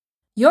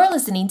You're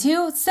listening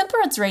to Simple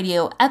Roots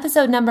Radio,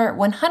 episode number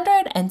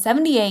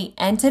 178,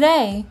 and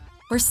today,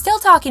 we're still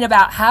talking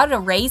about how to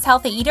raise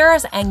healthy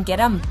eaters and get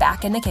them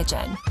back in the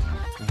kitchen.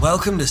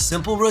 Welcome to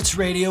Simple Roots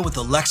Radio with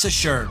Alexa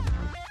Sherm.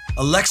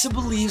 Alexa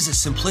believes that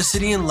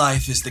simplicity in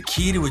life is the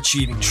key to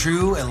achieving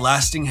true and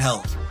lasting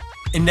health.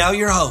 And now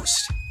your host,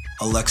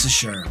 Alexa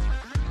Sherm.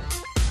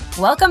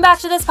 Welcome back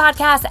to this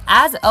podcast.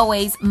 As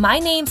always, my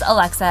name's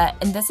Alexa,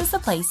 and this is the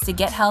place to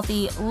get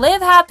healthy,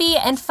 live happy,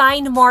 and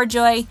find more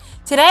joy.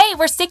 Today,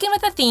 we're sticking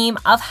with the theme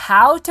of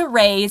how to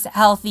raise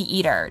healthy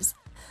eaters.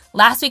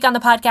 Last week on the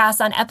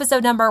podcast, on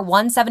episode number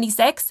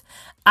 176,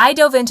 I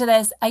dove into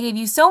this. I gave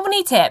you so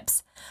many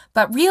tips,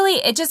 but really,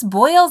 it just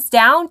boils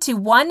down to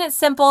one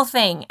simple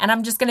thing, and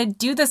I'm just going to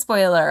do the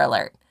spoiler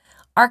alert.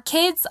 Our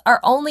kids are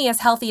only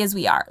as healthy as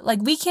we are.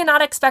 We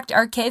cannot expect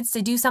our kids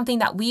to do something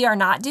that we are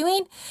not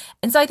doing.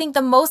 And so I think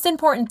the most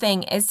important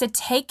thing is to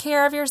take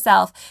care of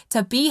yourself,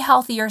 to be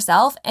healthy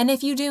yourself. And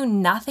if you do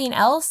nothing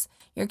else,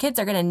 your kids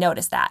are going to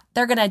notice that.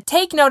 They're going to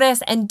take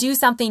notice and do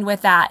something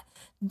with that.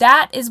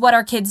 That is what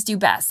our kids do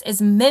best, is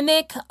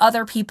mimic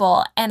other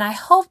people. And I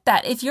hope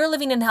that if you're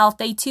living in health,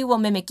 they too will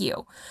mimic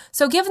you.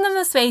 So give them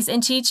the space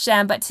and teach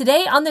them. But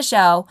today on the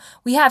show,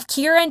 we have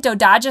Kieran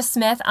Dodaja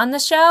Smith on the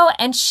show,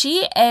 and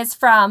she is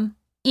from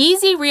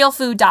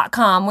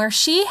EasyRealFood.com, where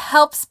she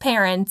helps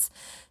parents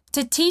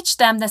to teach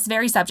them this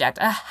very subject,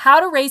 how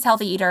to raise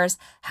healthy eaters,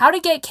 how to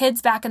get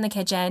kids back in the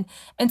kitchen.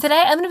 And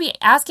today I'm going to be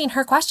asking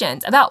her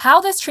questions about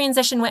how this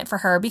transition went for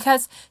her,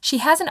 because she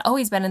hasn't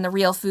always been in the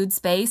real food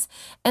space.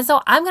 And so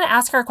I'm going to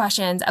ask her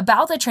questions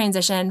about the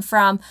transition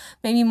from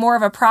maybe more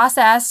of a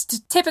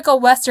processed,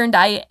 typical Western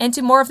diet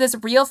into more of this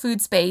real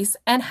food space,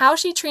 and how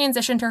she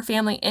transitioned her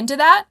family into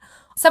that,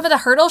 some of the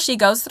hurdles she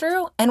goes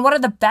through, and what are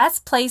the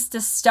best place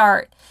to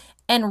start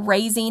in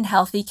raising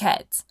healthy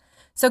kids.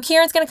 So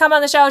Kieran's going to come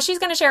on the show. She's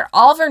going to share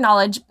all of her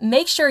knowledge.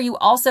 Make sure you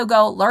also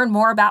go learn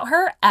more about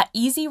her at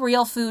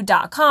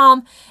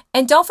EasyRealFood.com.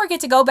 And don't forget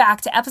to go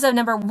back to episode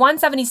number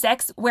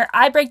 176, where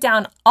I break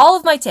down all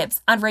of my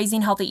tips on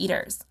raising healthy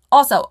eaters.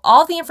 Also,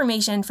 all the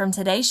information from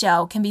today's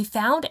show can be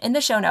found in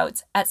the show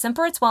notes at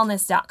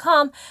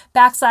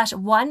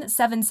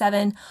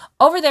simplerootswellness.com/177.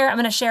 Over there, I'm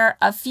going to share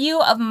a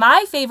few of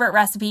my favorite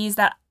recipes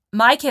that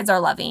my kids are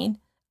loving,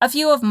 a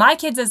few of my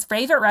kids'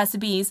 favorite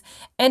recipes,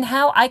 and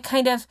how I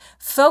kind of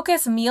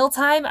focus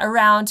mealtime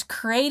around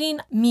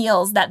creating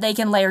meals that they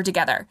can layer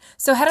together.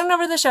 So head on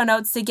over to the show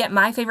notes to get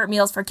my favorite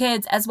meals for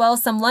kids, as well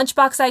as some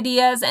lunchbox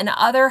ideas and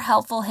other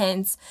helpful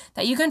hints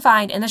that you can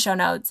find in the show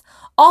notes.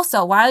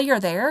 Also, while you're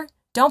there,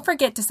 don't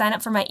forget to sign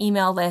up for my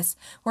email list,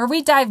 where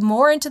we dive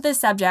more into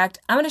this subject.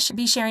 I'm going to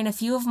be sharing a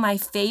few of my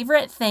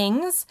favorite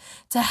things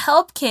to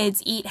help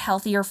kids eat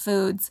healthier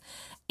foods.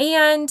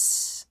 And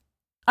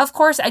of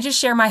course, I just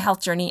share my health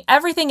journey.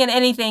 Everything and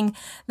anything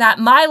that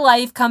my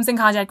life comes in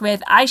contact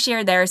with, I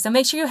share there. So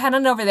make sure you head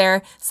on over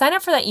there, sign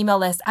up for that email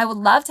list. I would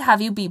love to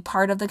have you be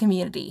part of the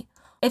community.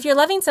 If you're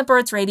loving Simple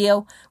Roots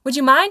Radio, would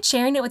you mind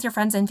sharing it with your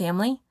friends and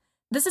family?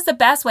 This is the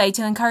best way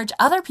to encourage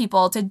other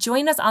people to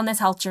join us on this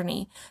health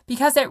journey,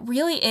 because it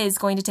really is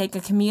going to take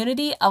a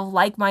community of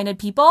like-minded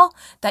people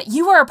that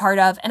you are a part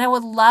of, and I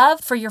would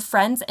love for your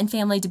friends and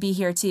family to be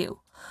here too.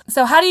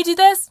 So how do you do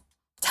this?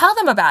 Tell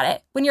them about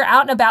it when you're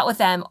out and about with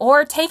them,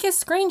 or take a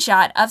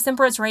screenshot of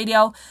Simple Roots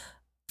Radio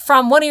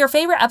from one of your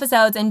favorite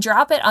episodes and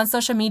drop it on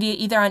social media,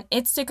 either on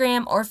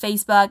Instagram or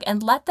Facebook,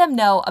 and let them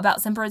know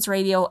about Simple Roots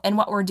Radio and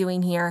what we're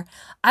doing here.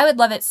 I would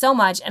love it so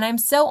much, and I'm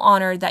so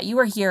honored that you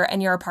are here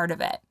and you're a part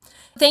of it.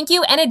 Thank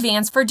you in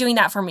advance for doing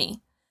that for me.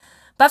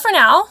 But for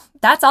now,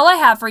 that's all I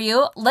have for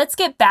you. Let's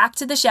get back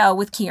to the show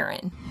with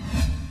Kieran.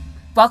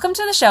 Welcome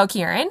to the show,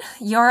 Kieran.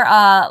 You're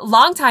a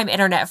longtime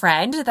internet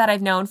friend that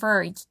I've known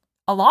for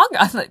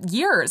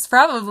years,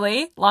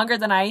 probably longer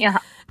than I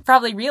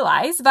probably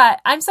realize.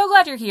 But I'm so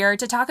glad you're here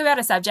to talk about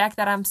a subject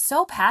that I'm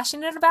so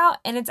passionate about.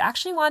 And it's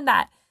actually one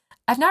that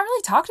I've not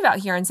really talked about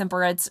here in Simple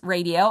Roots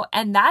Radio.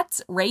 And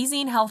that's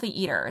raising healthy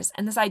eaters,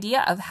 and this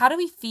idea of how do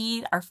we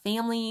feed our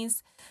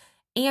families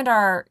and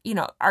our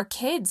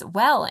kids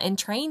well and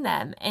train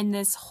them in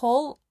this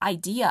whole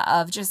idea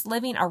of just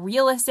living a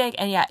realistic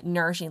and yet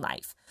nourishing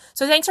life.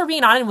 So thanks for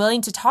being on and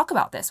willing to talk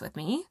about this with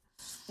me.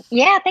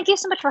 Yeah, thank you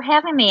so much for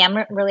having me.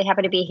 I'm really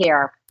happy to be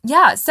here.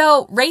 Yeah,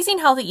 so raising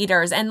healthy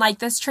eaters and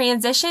this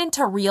transition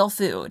to real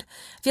food.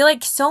 I feel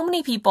like so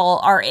many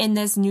people are in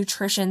this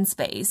nutrition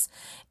space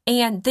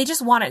and they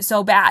just want it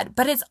so bad,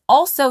 but it's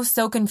also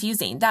so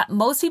confusing that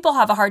most people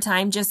have a hard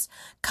time just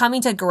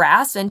coming to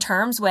grasp in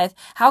terms with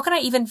how can I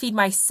even feed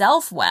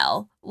myself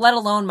well, let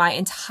alone my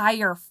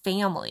entire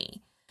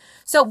family.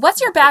 So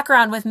what's your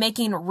background with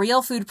making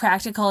real food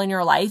practical in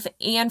your life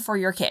and for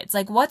your kids?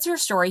 What's your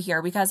story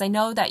here? Because I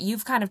know that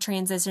you've kind of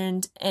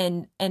transitioned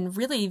and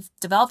really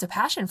developed a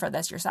passion for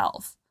this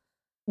yourself.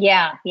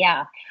 Yeah.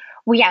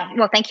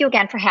 Well, thank you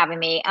again for having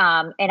me.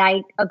 And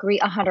I agree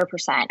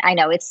 100%. I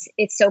know it's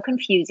so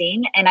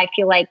confusing. And I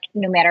feel like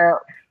no matter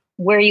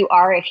where you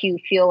are, if you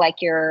feel like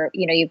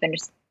you've been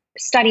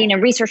studying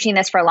and researching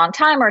this for a long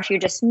time, or if you're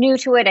just new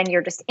to it and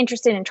you're just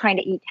interested in trying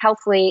to eat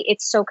healthily,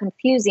 it's so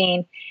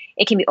confusing.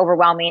 it can be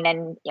overwhelming,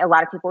 and a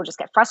lot of people just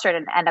get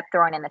frustrated and end up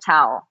throwing in the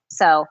towel.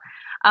 So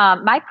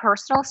my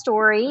personal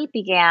story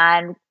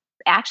began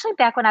actually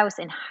back when I was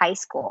in high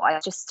school. I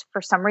just,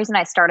 for some reason,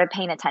 I started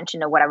paying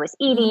attention to what I was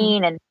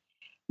eating and,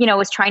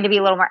 was trying to be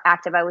a little more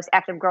active. I was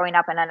active growing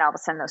up, and then all of a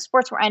sudden those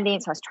sports were ending.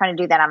 So I was trying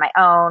to do that on my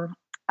own.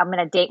 I'm going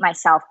to date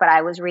myself, but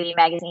I was reading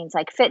magazines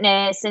like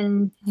Fitness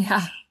and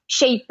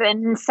Shape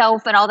and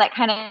Self and all that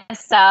kind of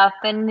stuff.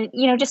 And,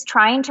 just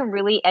trying to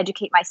really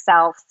educate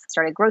myself,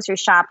 started grocery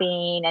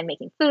shopping and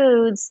making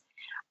foods.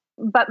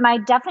 But my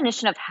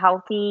definition of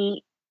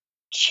healthy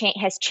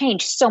has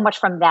changed so much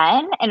from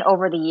then and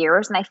over the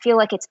years. And I feel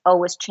like it's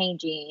always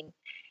changing.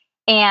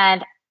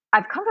 And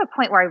I've come to a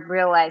point where I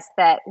realized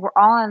that we're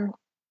all on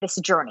this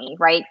journey,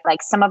 right?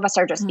 Like some of us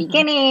are just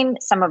beginning,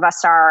 some of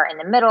us are in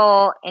the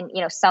middle, and,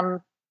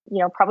 some,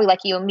 probably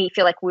like you and me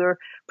feel like we're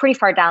pretty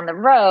far down the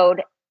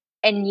road,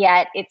 and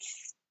yet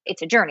it's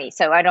a journey.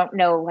 So I don't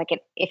know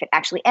if it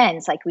actually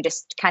ends. Like we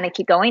just kind of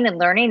keep going and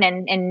learning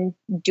and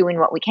doing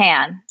what we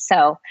can.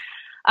 So,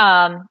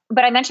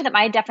 but I mentioned that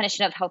my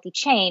definition of healthy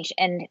change,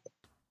 and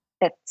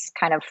that's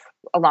kind of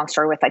a long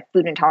story with like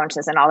food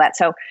intolerances and all that.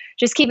 So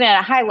just keeping it at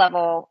a high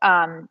level,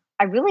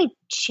 I really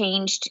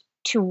changed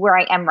to where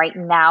I am right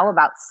now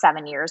about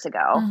 7 years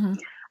ago.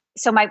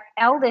 So my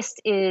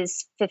eldest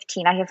is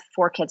 15. I have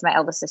 4 kids. My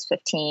eldest is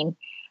 15.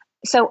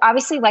 So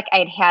obviously, like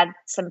I had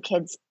some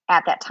kids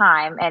at that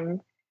time,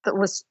 and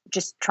was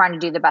just trying to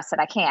do the best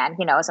that I can,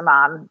 as a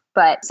mom.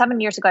 But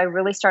 7 years ago, I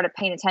really started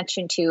paying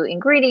attention to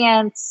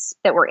ingredients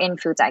that were in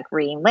foods, like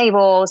reading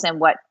labels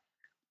and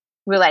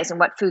realizing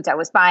what foods I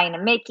was buying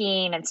and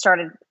making, and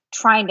started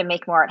trying to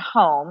make more at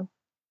home.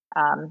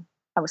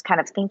 I was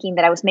kind of thinking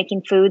that I was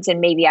making foods,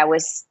 and maybe I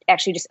was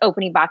actually just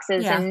opening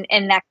boxes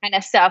and that kind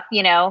of stuff,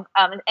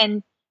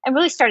 and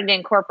really started to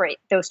incorporate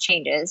those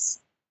changes.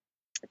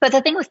 But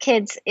the thing with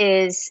kids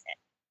is,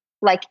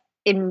 like,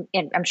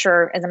 I'm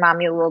sure as a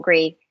mom you will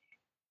agree,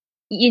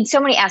 in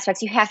so many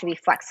aspects you have to be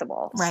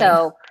flexible. Right.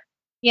 So,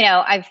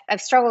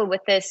 I've struggled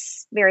with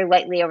this very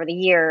lightly over the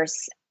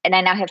years, and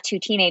I now have 2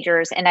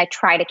 teenagers, and I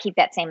try to keep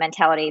that same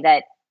mentality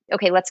that,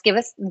 okay, let's give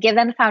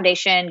them the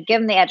foundation, give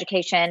them the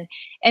education,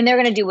 and they're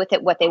going to do with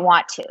it what they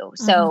want to.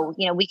 So,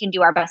 we can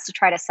do our best to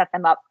try to set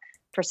them up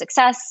for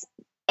success,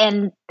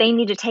 and they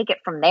need to take it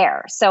from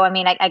there. So, I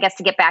mean, I guess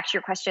to get back to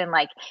your question,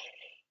 like,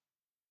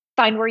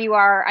 find where you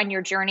are on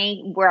your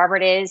journey, wherever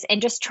it is, and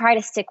just try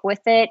to stick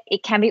with it.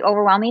 It can be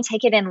overwhelming.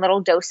 Take it in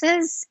little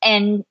doses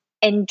and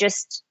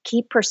just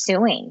keep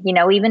pursuing,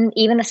 even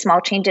the small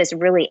changes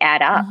really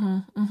add up.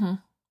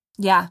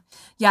 Yeah.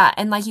 Yeah.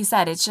 And like you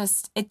said,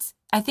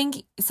 I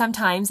think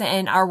sometimes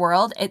in our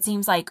world, it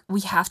seems like we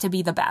have to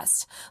be the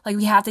best. Like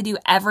we have to do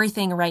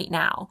everything right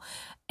now.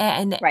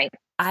 And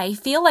I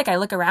feel like I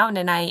look around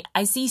and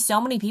I see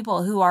so many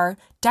people who are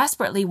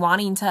desperately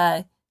wanting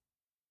to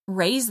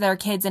raise their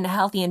kids in a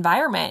healthy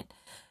environment,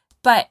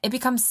 but it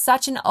becomes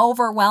such an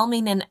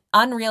overwhelming and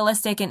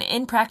unrealistic and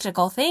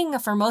impractical thing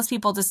for most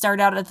people to start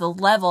out at the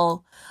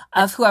level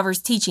of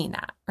whoever's teaching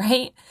that,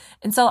 right?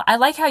 And so I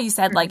like how you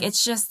said, like,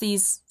 it's just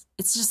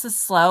a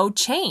slow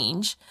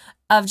change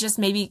of just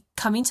maybe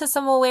coming to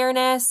some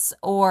awareness,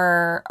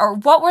 or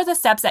what were the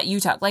steps that you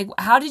took? Like,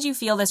 how did you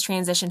feel this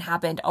transition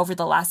happened over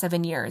the last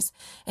 7 years?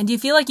 And do you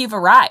feel like you've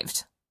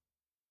arrived?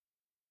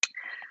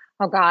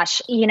 Oh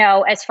gosh,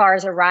 as far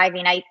as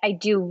arriving, I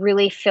do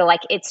really feel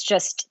like it's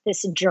just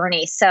this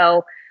journey.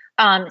 So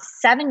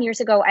 7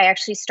 years ago, I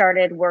actually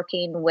started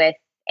working with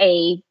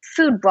a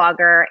food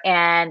blogger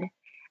and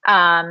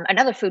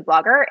another food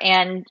blogger,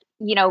 and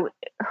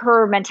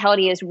her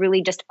mentality is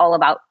really just all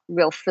about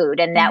real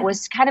food. And that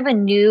was kind of a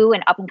new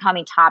and up and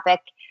coming topic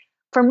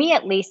for me,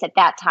 at least at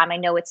that time. I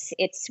know it's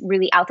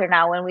really out there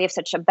now, and we have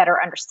such a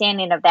better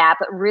understanding of that,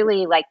 but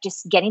really like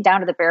just getting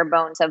down to the bare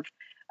bones of,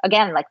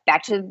 again, like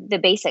back to the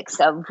basics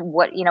of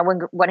what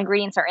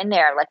ingredients are in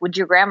there. Like, would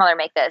your grandmother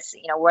make this?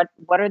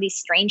 What are these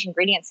strange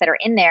ingredients that are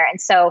in there? And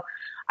so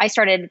I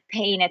started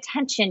paying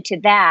attention to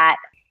that.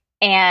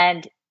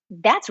 And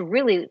that's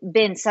really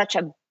been such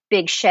a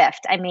big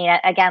shift. I mean,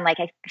 again, like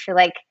I feel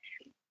like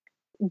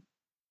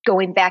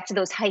going back to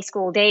those high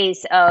school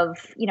days of,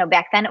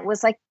 back then it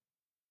was like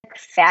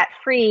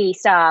fat-free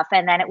stuff.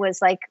 And then it was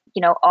like,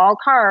 all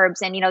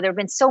carbs, and, there've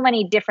been so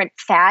many different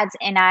fads,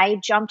 and I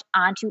jumped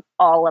onto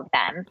all of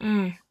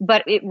them.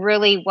 But it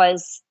really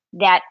was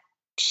that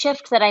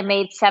shift that I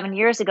made 7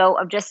 years ago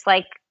of just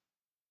like,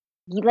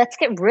 let's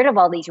get rid of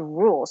all these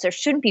rules. There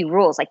shouldn't be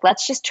rules. Like,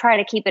 let's just try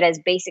to keep it as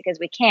basic as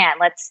we can.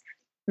 Let's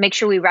make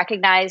sure we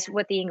recognize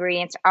what the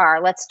ingredients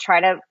are. Let's try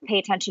to pay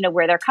attention to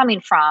where they're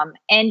coming from,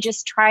 and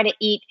just try to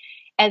eat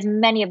as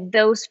many of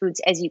those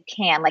foods as you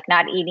can, like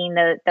not eating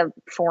the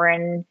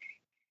foreign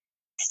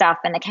stuff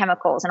and the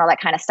chemicals and all that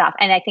kind of stuff.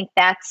 And I think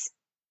that's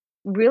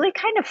really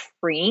kind of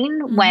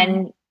freeing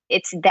when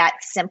it's that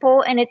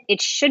simple, and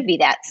it should be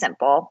that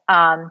simple.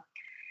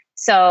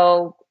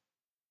 So,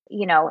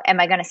 am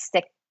I going to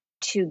stick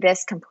to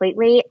this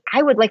completely?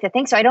 I would like to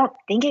think so. I don't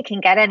think it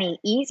can get any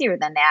easier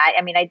than that.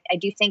 I mean, I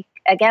do think,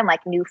 again,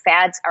 like new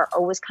fads are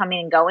always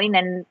coming and going,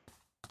 and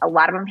a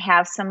lot of them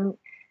have some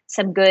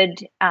some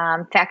good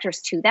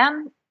factors to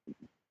them,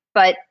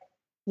 but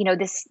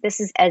this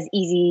is as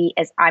easy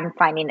as I'm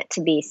finding it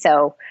to be.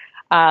 So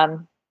I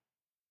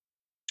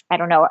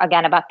don't know,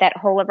 again, about that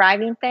whole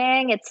arriving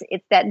thing. It's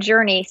that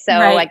journey. So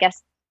Right. I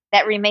guess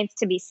that remains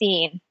to be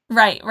seen.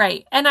 Right,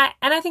 right. And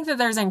I think that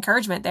there's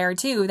encouragement there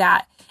too,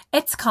 that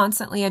it's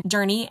constantly a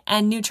journey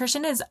and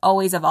nutrition is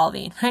always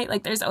evolving, right?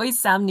 Like there's always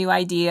some new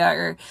idea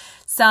or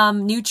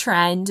some new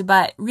trend,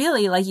 but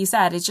really, like you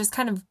said, it's just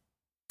kind of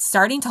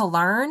starting to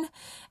learn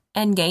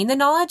and gain the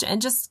knowledge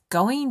and just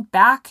going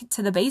back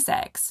to the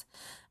basics.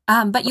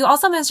 But you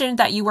also mentioned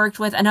that you worked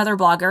with another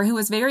blogger who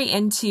was very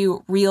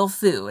into real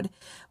food,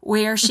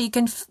 where she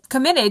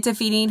committed to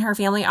feeding her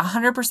family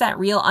 100%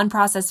 real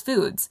unprocessed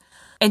foods.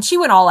 And she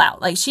went all out.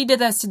 Like she did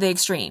this to the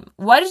extreme.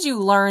 What did you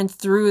learn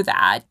through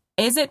that?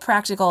 Is it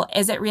practical?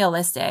 Is it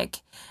realistic?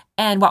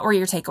 And what were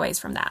your takeaways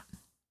from that?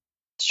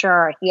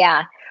 Sure.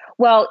 Yeah.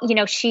 Well,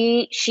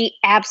 she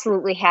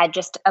absolutely had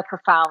just a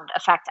profound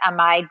effect on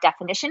my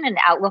definition and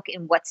outlook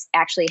in what's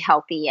actually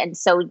healthy. And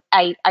so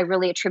I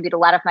really attribute a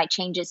lot of my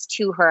changes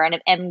to her,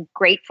 and am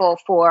grateful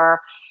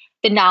for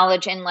the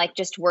knowledge and like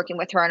just working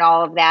with her and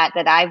all of that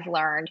I've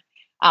learned.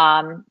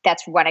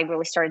 That's when I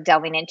really started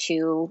delving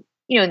into,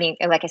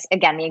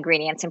 the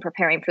ingredients and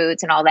preparing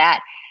foods and all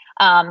that.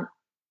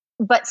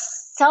 But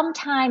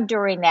sometime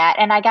during that,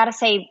 and I got to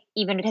say,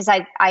 even because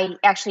I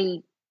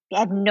actually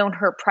had known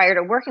her prior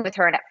to working with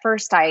her. And at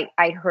first I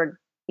heard,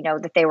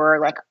 that they were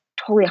like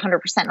totally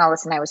 100% and all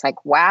this. And I was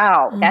like,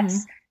 wow,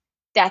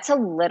 that's a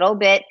little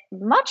bit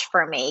much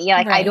for me.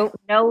 Like, Right. I don't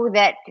know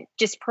that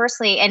just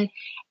personally. And,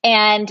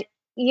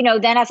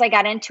 then as I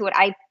got into it,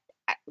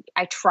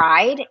 I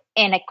tried,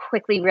 and I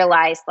quickly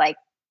realized like,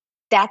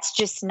 that's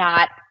just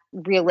not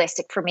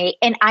realistic for me.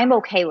 And I'm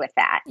okay with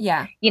that.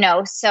 Yeah.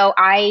 So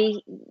I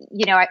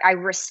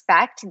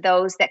respect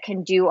those that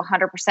can do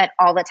 100%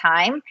 all the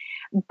time,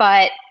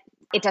 but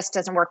it just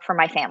doesn't work for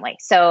my family.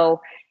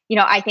 So,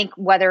 I think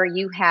whether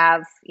you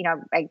have,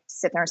 I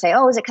sit there and say,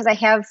 oh, is it because I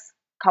have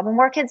a couple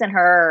more kids than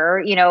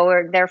her,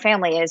 or their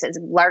family is a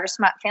larger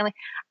family?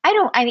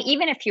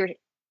 Even if you're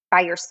by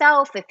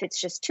yourself, if it's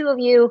just two of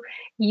you,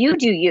 you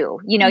do you,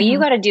 you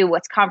got to do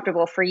what's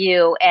comfortable for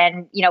you.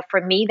 And,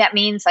 for me, that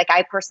means like,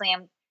 I personally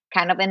am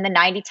kind of in the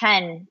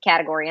 90-10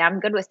 category. And I'm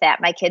good with that.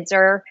 My kids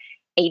are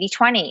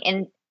 80-20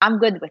 and I'm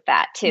good with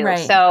that too. Right.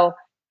 So,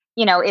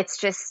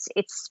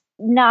 it's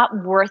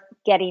not worth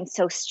getting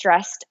so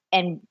stressed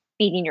and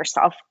beating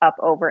yourself up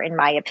over, in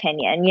my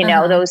opinion.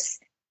 Those,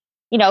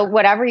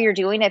 whatever you're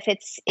doing, if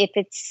it's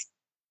 80-20,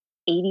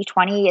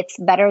 it's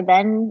better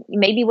than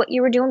maybe what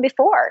you were doing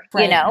before,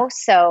 Right.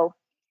 So,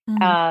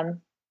 yeah.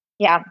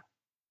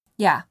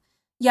 Yeah.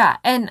 Yeah.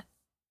 And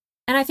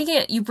I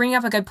think you bring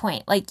up a good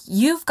point. Like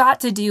you've got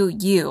to do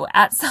you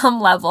at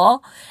some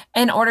level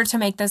in order to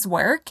make this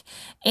work.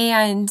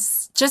 And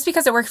just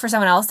because it worked for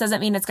someone else doesn't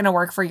mean it's going to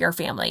work for your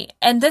family.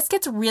 And this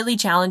gets really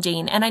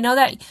challenging. And I know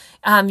that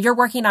you're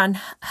working on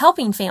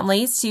helping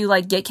families to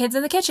like get kids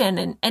in the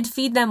kitchen and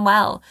feed them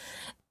well.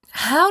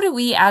 How do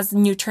we as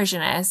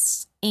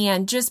nutritionists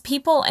and just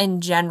people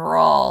in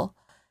general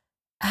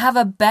have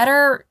a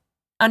better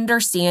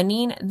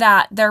understanding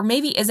that there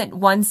maybe isn't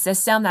one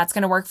system that's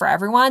going to work for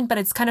everyone, but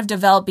it's kind of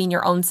developing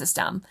your own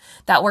system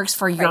that works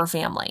for your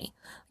family?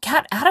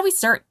 How do we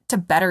start to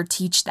better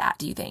teach that,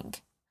 do you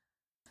think?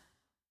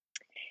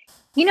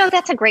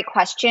 That's a great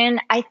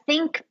question. I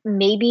think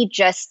maybe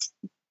just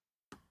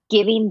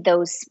giving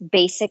those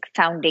basic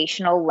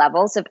foundational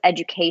levels of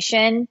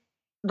education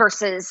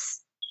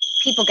versus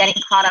people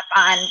getting caught up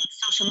on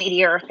social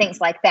media or things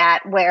like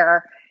that,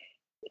 where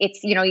it's,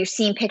 you're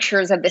seeing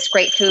pictures of this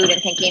great food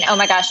and thinking, oh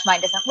my gosh,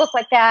 mine doesn't look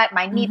like that.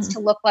 Mine needs to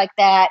look like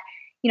that.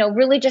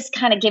 Really just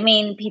kind of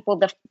giving people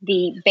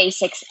the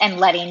basics and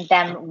letting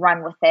them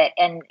run with it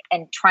and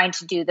trying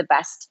to do the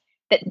best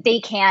that they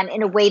can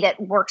in a way that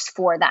works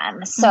for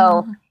them.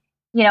 So,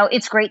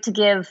 it's great to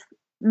give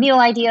meal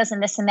ideas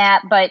and this and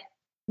that, but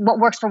what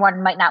works for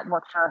one might not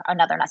work for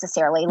another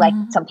necessarily. Like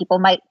some people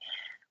might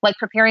like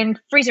preparing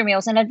freezer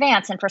meals in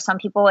advance. And for some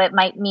people, it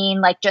might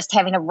mean like just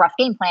having a rough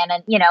game plan.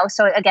 And,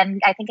 so again,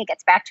 I think it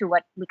gets back to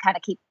what we kind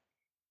of keep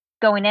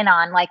going in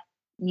on, like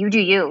you do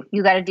you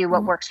got to do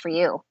what works for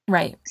you.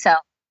 Right. So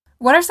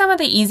what are some of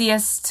the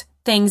easiest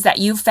things that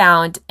you've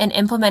found in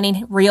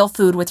implementing real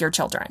food with your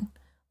children?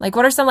 Like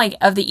what are some like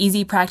of the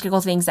easy practical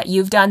things that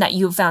you've done that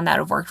you've found that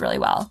have worked really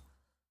well?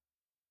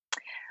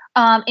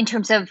 In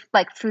terms of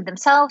like food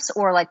themselves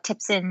or like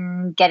tips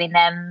in getting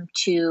them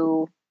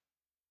to...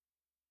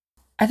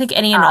 I think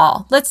any and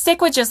all. Let's stick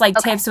with just like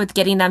tips with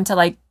getting them to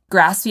like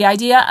grasp the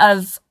idea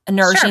of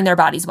nourishing their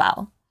bodies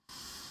well.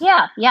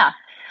 Yeah. Yeah.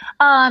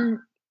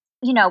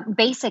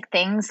 Basic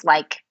things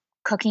like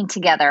cooking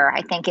together,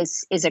 I think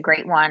is a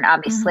great one.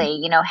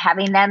 Obviously,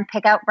 having them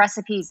pick out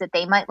recipes that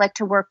they might like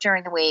to work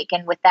during the week.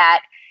 And with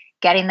that,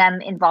 getting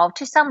them involved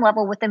to some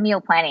level with the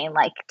meal planning,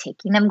 like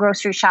taking them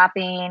grocery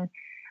shopping,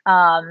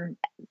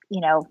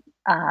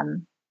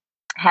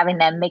 having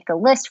them make the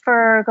list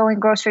for going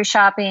grocery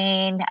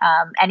shopping,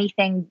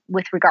 anything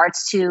with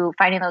regards to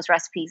finding those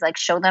recipes, like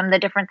show them the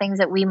different things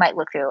that we might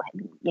look through,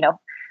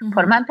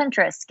 put them on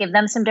Pinterest, give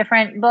them some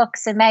different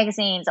books and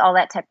magazines, all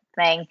that type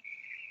of thing.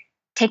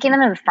 Taking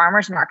them to the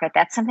farmer's market,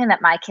 that's something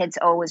that my kids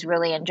always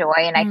really enjoy.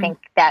 And I think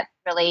that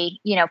really,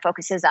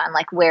 focuses on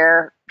like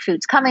where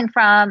food's coming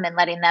from and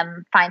letting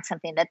them find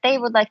something that they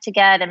would like to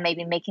get and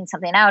maybe making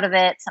something out of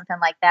it, something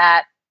like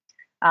that.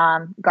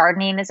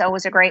 Gardening is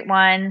always a great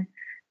one.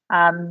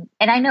 And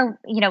I know,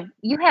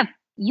 you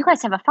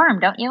guys have a farm,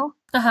 don't you?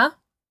 Uh-huh.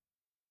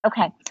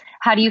 Okay.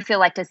 How do you feel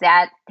like has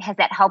that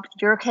helped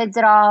your kids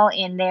at all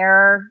in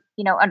their,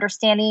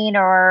 understanding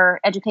or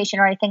education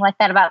or anything like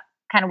that about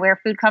kind of where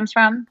food comes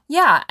from?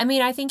 Yeah. I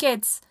mean, I think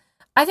it's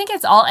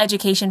all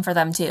education for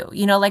them too.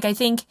 Like I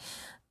think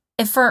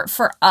if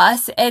for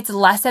us, it's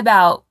less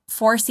about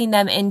forcing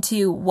them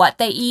into what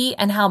they eat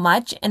and how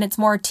much, and it's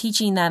more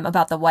teaching them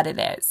about what it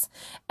is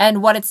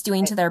and what it's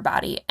doing to their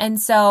body. And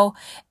so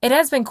it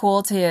has been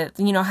cool to,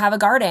 have a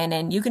garden,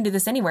 and you can do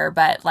this anywhere,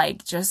 but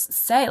like just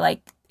say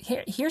like,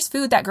 here's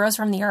food that grows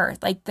from the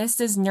earth. Like this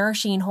is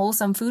nourishing,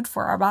 wholesome food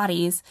for our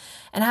bodies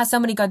and has so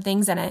many good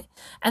things in it.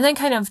 And then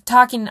kind of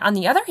talking on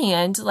the other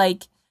hand,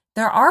 like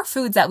there are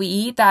foods that we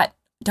eat that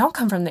don't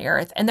come from the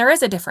earth. And there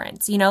is a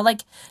difference,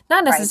 like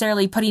not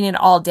necessarily putting it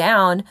all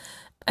down.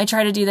 I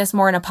try to do this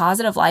more in a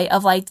positive light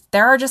of like,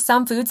 there are just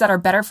some foods that are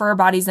better for our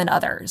bodies than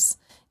others.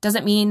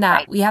 Doesn't mean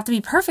that we have to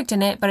be perfect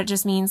in it, but it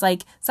just means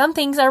like some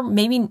things are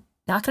maybe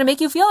not going to make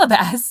you feel the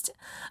best,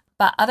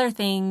 but other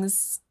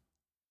things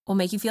will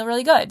make you feel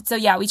really good. So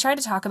yeah, we try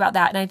to talk about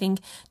that. And I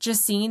think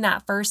just seeing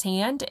that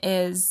firsthand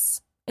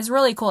is a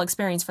really cool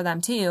experience for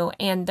them too.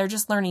 And they're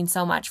just learning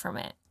so much from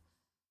it.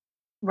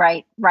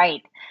 Right.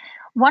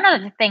 One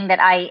other thing that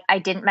I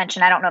didn't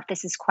mention, I don't know if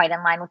this is quite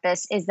in line with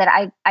this, is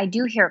that I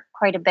do hear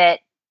quite a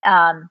bit,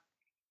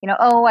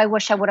 oh, I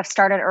wish I would have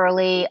started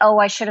early. Oh,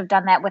 I should have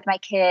done that with my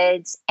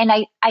kids. And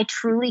I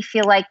truly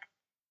feel like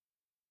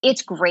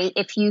it's great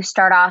if you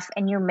start off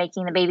and you're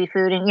making the baby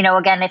food. And,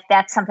 again, if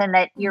that's something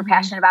that you're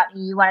passionate about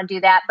and you want to do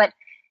that, but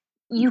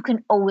you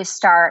can always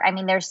start. I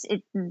mean, there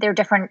are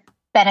different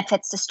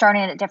benefits to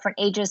starting at different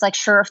ages. Like,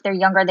 sure, if they're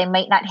younger, they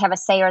might not have a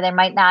say or they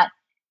might not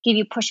give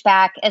you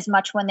pushback as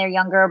much when they're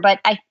younger. But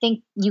I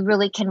think you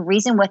really can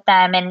reason with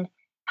them and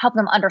help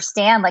them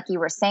understand, like you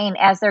were saying,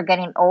 as they're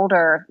getting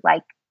older,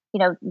 like,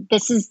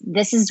 this is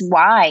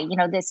why,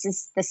 this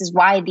is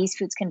why these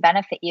foods can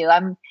benefit you.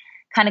 I'm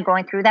kind of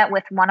going through that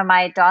with one of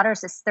my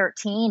daughters is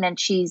 13 and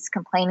she's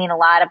complaining a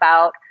lot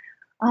about,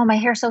 oh, my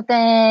hair's so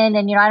thin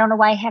and, I don't know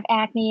why I have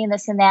acne and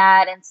this and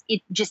that. And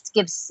it just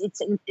gives,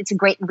 it's a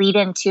great lead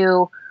into,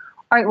 all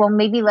right, well,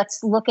 maybe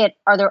let's look at,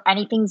 are there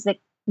any things that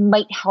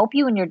might help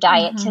you in your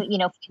diet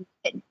to,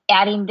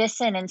 adding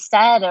this in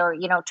instead, or,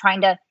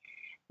 trying to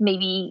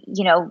maybe,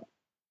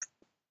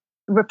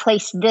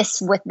 replace this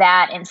with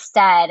that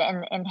instead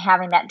and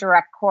having that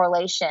direct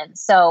correlation.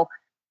 So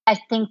I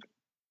think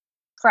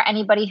for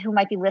anybody who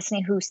might be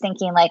listening, who's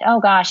thinking like, oh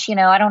gosh,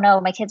 I don't know,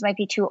 my kids might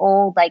be too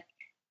old. Like,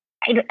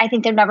 I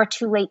think they're never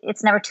too late.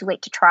 It's never too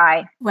late to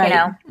try,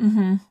 right.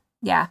 Mm-hmm.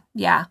 Yeah.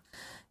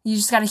 You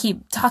just got to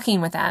keep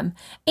talking with them.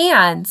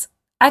 And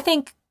I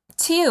think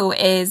too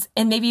is,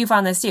 and maybe you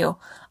found this too,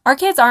 our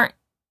kids aren't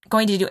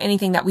going to do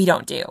anything that we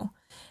don't do.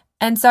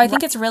 And so I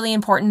think it's really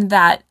important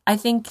that I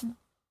think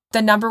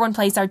the number one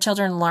place our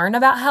children learn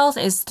about health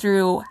is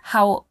through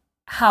how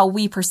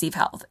we perceive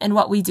health and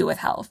what we do with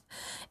health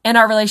and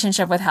our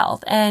relationship with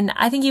health. And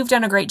I think you've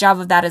done a great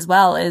job of that as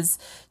well, is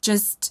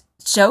just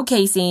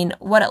showcasing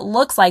what it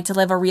looks like to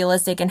live a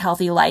realistic and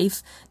healthy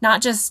life,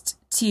 not just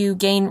to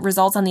gain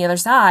results on the other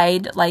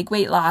side, like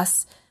weight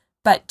loss,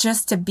 but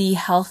just to be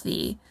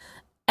healthy.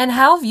 And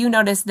how have you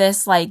noticed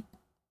this, like,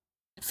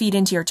 feed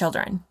into your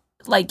children?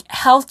 Like,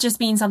 health just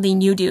being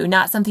something you do,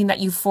 not something that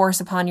you force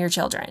upon your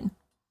children.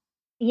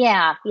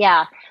 Yeah.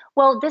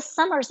 Well, this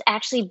summer's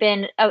actually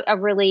been a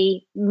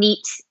really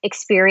neat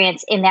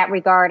experience in that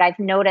regard. I've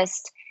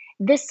noticed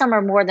this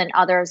summer more than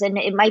others, and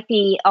it might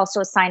be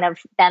also a sign of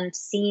them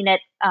seeing it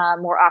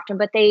more often,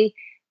 but they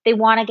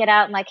want to get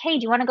out and like, hey,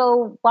 do you want to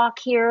go walk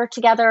here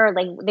together?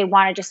 Like, they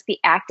want to just be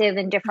active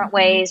in different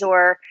ways,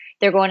 or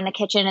they're going in the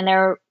kitchen and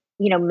they're,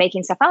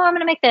 making stuff. Oh, I'm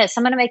going to make this,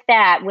 I'm going to make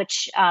that,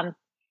 which,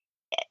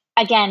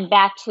 again,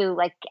 back to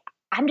like,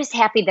 I'm just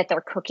happy that they're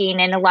cooking.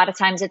 And a lot of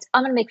times it's,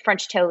 I'm going to make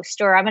French toast,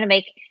 or I'm going to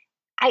make,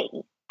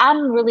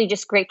 I'm really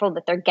just grateful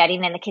that they're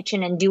getting in the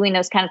kitchen and doing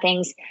those kind of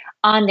things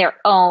on their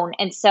own.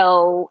 And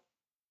so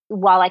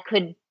while I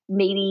could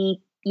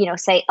maybe,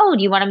 say, oh,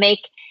 do you want to make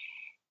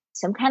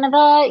some kind of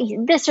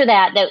a this or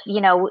that,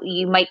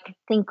 you might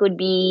think would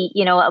be,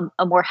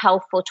 a more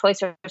healthful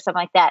choice or something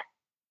like that.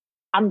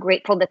 I'm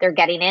grateful that they're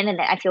getting in, and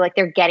I feel like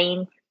they're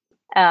getting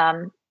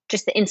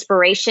just the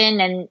inspiration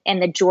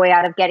and the joy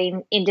out of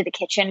getting into the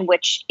kitchen,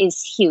 which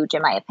is huge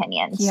in my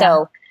opinion. Yeah.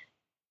 So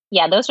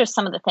yeah, those are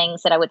some of the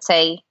things that I would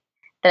say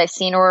that I've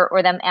seen, or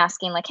them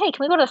asking like, hey,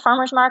 can we go to the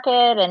farmer's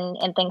market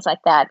and things like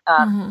that.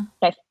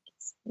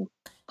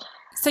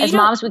 So as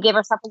moms, we give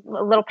ourselves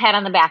a little pat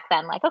on the back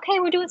then, like, okay,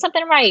 we're doing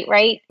something right,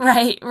 right?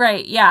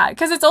 Right. Yeah.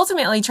 Because it's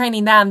ultimately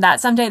training them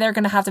that someday they're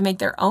going to have to make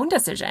their own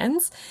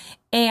decisions.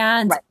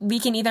 And we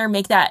can either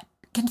make that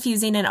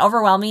confusing and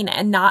overwhelming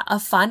and not a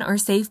fun or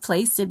safe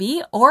place to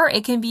be, or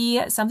it can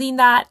be something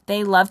that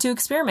they love to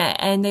experiment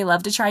and they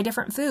love to try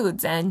different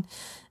foods. And,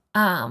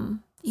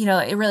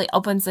 it really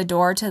opens the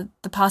door to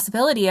the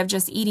possibility of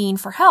just eating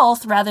for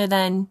health rather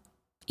than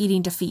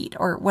eating to feed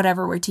or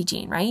whatever we're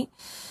teaching, right?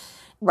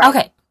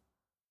 Okay.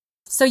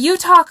 So you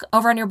talk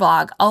over on your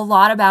blog a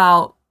lot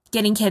about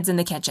getting kids in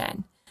the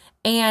kitchen.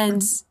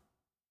 And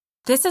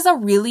this is a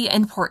really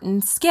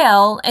important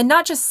skill, and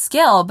not just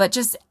skill, but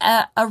just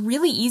a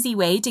really easy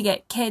way to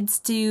get kids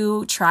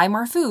to try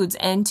more foods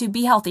and to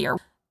be healthier.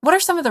 What are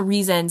some of the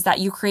reasons that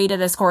you created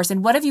this course,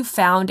 and what have you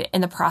found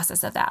in the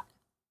process of that?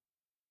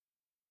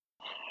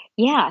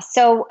 Yeah.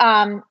 So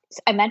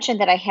I mentioned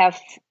that I have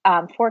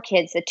 4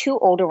 kids. The 2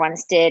 older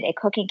ones did a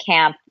cooking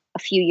camp a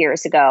few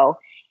years ago,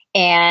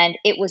 and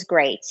it was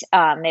great.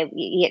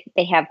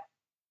 They have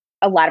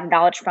a lot of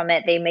knowledge from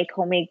it. They make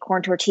homemade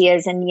corn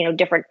tortillas and,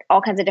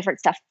 all kinds of different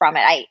stuff from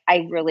it.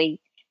 I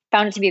really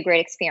found it to be a great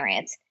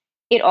experience.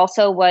 It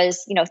also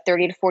was,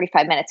 30 to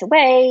 45 minutes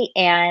away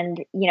and,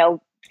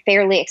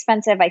 fairly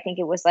expensive. I think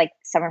it was like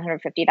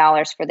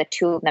 $750 for the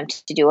 2 of them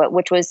to do it,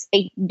 which was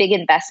a big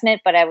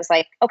investment, but I was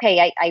like,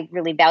 okay, I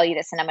really value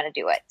this and I'm going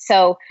to do it.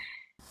 So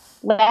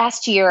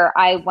last year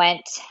I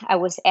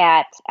was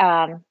at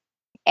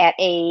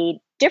a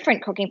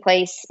different cooking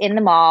place in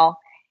the mall.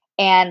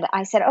 And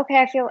I said, okay,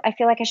 I feel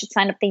like I should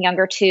sign up the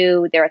younger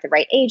 2. They're at the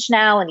right age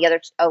now. And the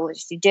other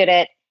oldest did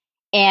it.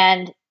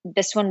 And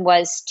this one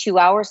was 2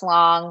 hours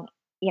long.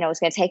 It was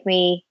going to take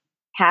me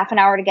half an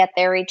hour to get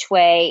there each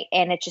way.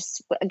 And it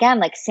just, again,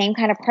 like same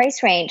kind of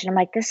price range. And I'm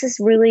like, this is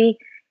really,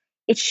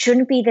 it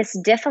shouldn't be this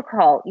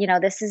difficult.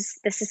 This is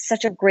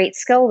such a great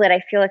skill that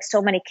I feel like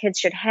so many kids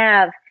should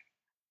have.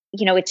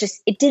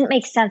 It didn't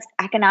make sense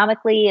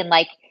economically and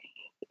like,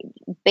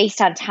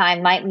 based on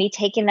time, me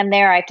taking them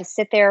there, I have to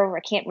sit there. I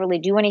can't really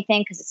do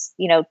anything because it's,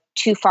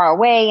 too far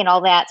away and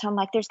all that. So I'm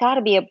like, there's got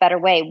to be a better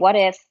way. What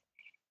if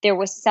there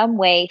was some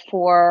way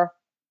for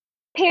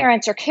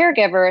parents or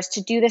caregivers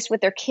to do this with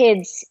their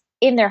kids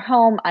in their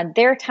home on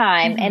their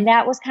time? And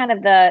that was kind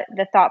of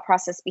the thought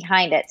process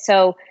behind it.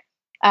 So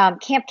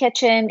Camp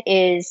Kitchen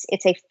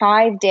it's a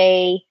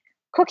 5-day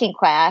cooking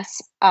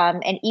class,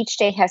 and each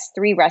day has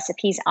 3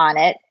 recipes on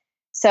it.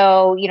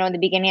 So, in the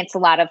beginning, it's a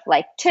lot of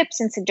like tips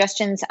and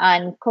suggestions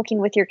on cooking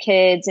with your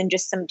kids and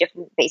just some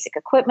different basic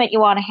equipment you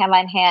want to have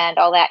on hand,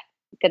 all that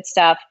good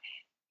stuff.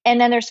 And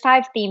then there's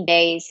 5 theme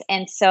days.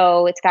 And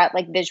so it's got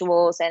like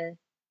visuals and,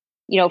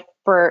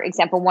 for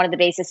example, one of the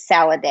days is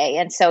salad day.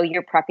 And so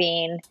you're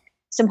prepping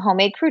some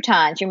homemade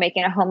croutons, you're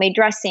making a homemade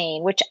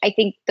dressing, which I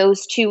think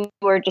those 2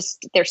 are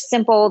they're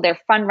simple, they're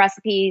fun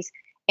recipes.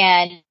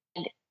 And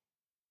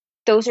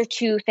those are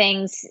 2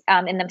 things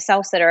in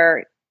themselves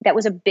that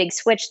was a big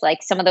switch.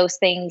 Like some of those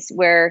things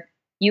where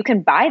you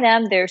can buy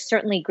them, there's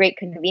certainly great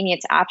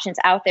convenience options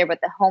out there,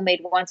 but the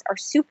homemade ones are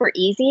super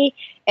easy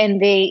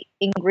and the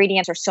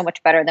ingredients are so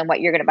much better than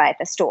what you're going to buy at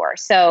the store.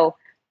 So,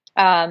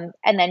 and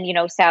then,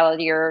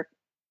 salad, you're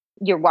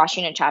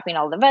washing and chopping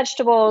all the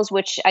vegetables,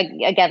 which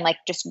again, like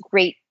just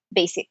great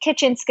basic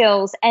kitchen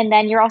skills. And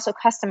then you're also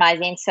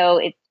customizing. So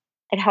it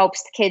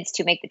helps the kids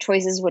to make the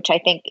choices, which I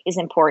think is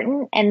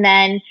important. And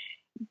then,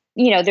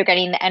 they're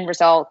getting the end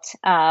result,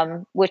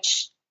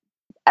 which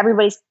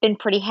everybody's been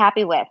pretty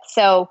happy with.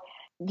 So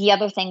the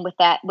other thing with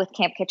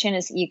Camp Kitchen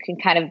is you can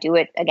kind of do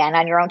it again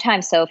on your own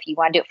time. So if you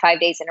want to do it 5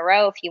 days in a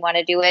row, if you want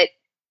to do it,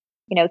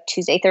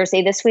 Tuesday,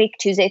 Thursday this week,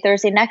 Tuesday,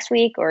 Thursday next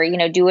week, or,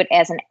 do it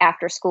as an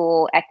after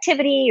school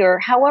activity or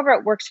however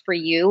it works for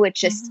you. It's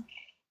just,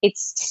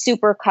 it's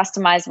super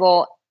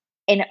customizable,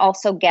 and it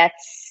also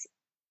gets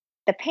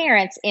the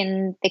parents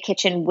in the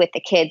kitchen with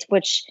the kids,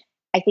 which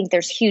I think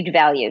there's huge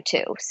value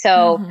to.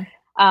 So,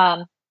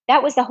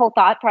 that was the whole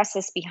thought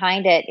process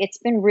behind it. It's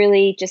been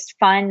really just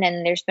fun,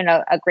 and there's been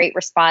a great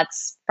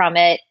response from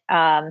it.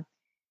 I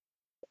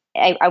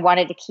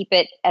wanted to keep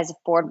it as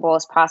affordable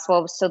as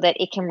possible so that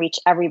it can reach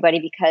everybody,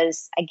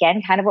 because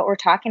again, kind of what we're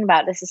talking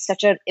about, this is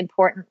such an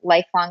important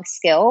lifelong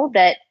skill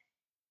that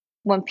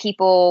when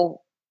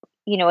people,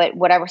 at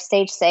whatever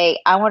stage say,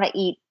 I want to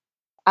eat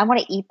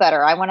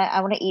better. I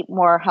want to eat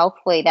more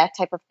healthfully, that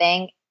type of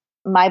thing.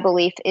 My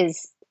belief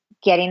is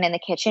getting in the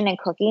kitchen and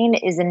cooking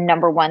is the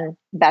number one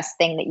best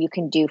thing that you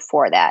can do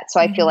for that. So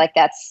I feel like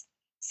that's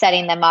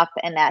setting them up,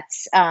 and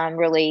that's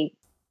really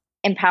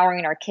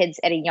empowering our kids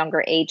at a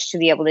younger age to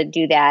be able to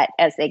do that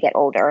as they get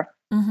older.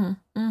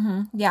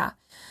 Yeah.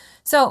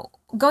 So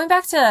going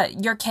back to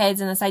your kids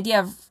and this idea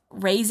of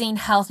raising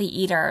healthy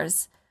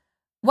eaters,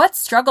 what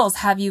struggles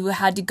have you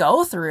had to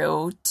go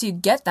through to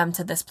get them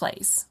to this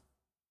place?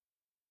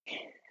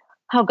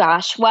 Oh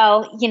gosh.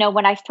 Well,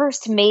 when I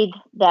first made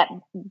that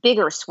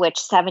bigger switch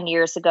 7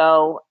 years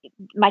ago,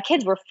 my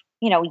kids were,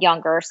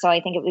 younger. So I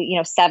think it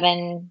was,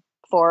 7,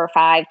 4,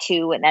 5,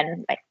 2, and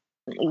then like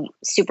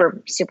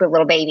super, super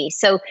little baby.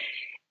 So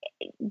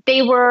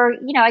they were,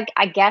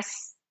 I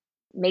guess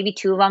maybe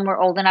 2 of them were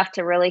old enough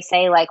to really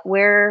say like,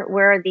 where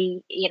are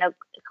the,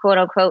 quote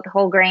unquote,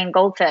 whole grain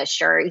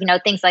goldfish or,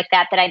 things like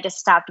that I just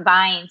stopped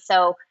buying.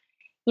 So,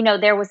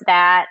 there was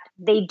that.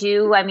 They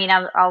do. I mean,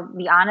 I'll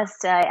be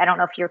honest. I don't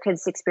know if your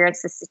kids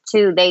experience this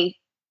too. They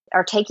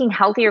are taking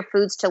healthier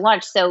foods to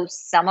lunch. So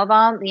some of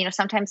them,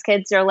 sometimes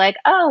kids are like,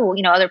 oh,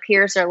 other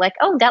peers are like,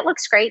 oh, that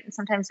looks great. And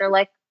sometimes they're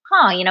like,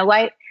 huh,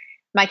 why?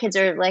 My kids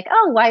are like,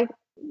 oh,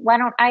 why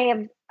don't I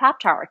have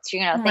Pop-Tarts?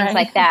 Things Right.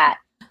 like that.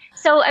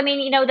 So, I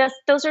mean,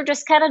 those are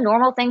just kind of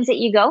normal things that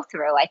you go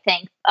through, I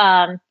think.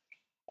 And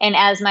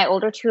as my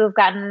older two have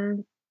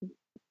gotten,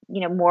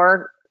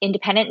 more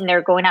independent and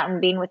they're going out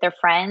and being with their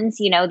friends,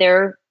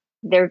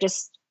 they're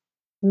just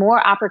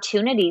more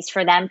opportunities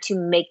for them to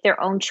make their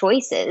own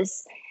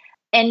choices.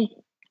 And,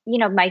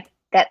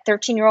 that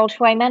 13-year-old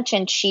who I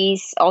mentioned,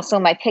 she's also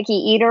my picky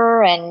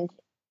eater. And,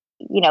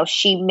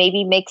 she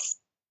maybe makes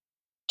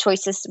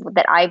choices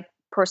that I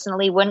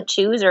personally wouldn't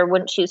choose or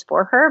wouldn't choose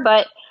for her.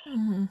 But,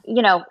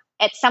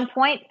 at some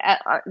point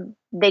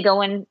they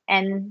go in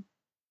and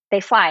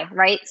they fly.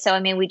 Right. So,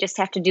 I mean, we just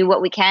have to do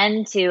what we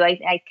can to,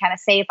 I kind of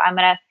say, if I'm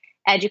going to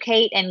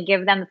educate and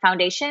give them the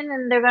foundation,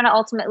 and they're going to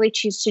ultimately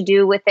choose to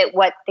do with it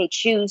what they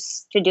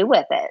choose to do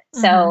with it.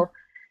 So,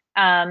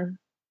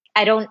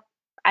 I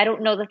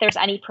don't know that there's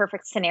any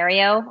perfect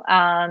scenario.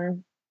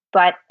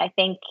 But I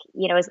think,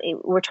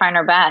 we're trying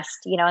our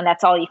best, and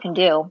that's all you can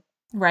do.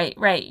 Right.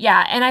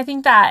 Yeah. And I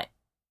think that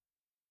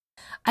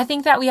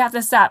we have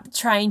to stop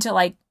trying to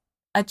like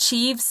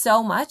achieve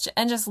so much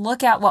and just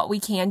look at what we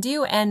can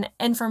do. And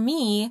for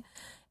me,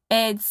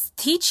 it's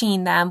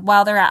teaching them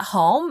while they're at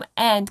home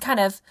and kind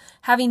of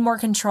having more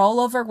control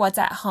over what's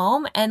at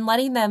home and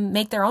letting them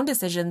make their own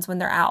decisions when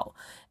they're out.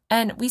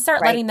 And we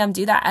start letting them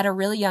do that at a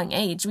really young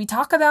age. We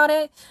talk about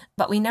it,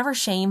 but we never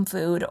shame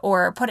food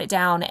or put it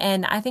down.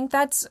 And I think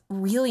that's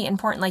really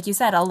important. Like you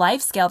said, a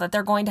life skill that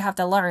they're going to have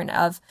to learn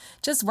of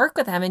just work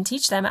with them and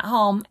teach them at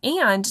home,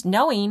 and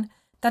knowing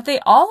that they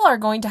all are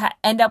going to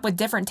end up with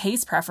different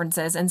taste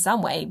preferences in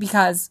some way,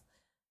 because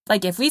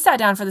like if we sat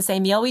down for the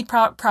same meal, we'd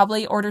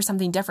probably order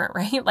something different,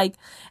 right? Like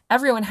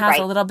everyone has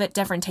a little bit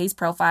different taste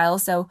profile.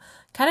 So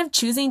kind of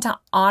choosing to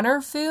honor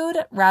food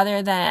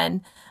rather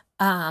than,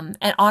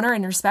 and honor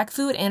and respect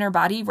food and our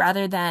body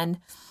rather than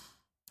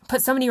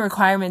put so many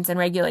requirements and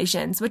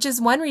regulations, which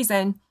is one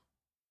reason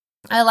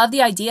I love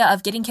the idea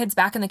of getting kids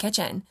back in the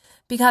kitchen,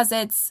 because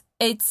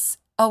it's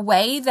a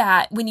way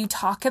that when you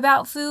talk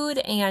about food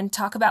and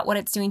talk about what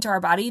it's doing to our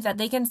body, that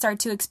they can start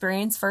to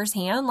experience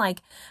firsthand,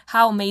 like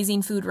how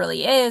amazing food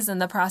really is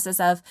and the process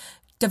of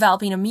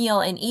developing a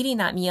meal and eating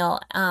that meal.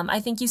 I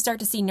think you start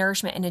to see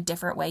nourishment in a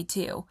different way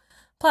too.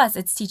 Plus,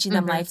 it's teaching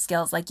them life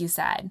skills, like you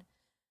said.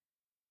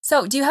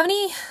 So do you have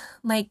any,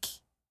 like,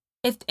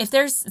 if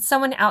there's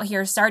someone out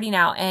here starting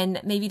out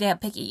and maybe they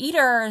have picky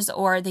eaters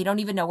or they don't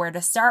even know where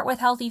to start with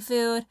healthy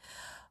food,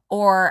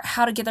 or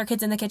how to get their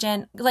kids in the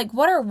kitchen, like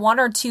what are 1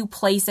 or 2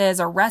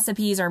 places or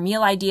recipes or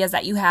meal ideas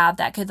that you have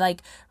that could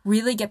like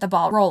really get the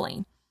ball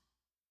rolling?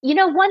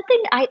 One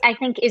thing I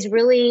think is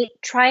really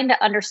trying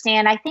to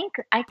understand, I think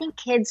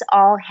kids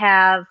all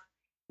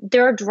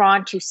they're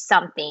drawn to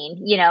something.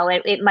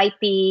 It might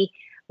be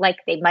like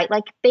they might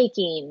like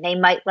baking, they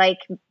might like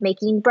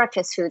making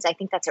breakfast foods. I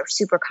think that's a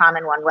super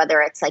common one,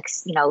 whether it's like,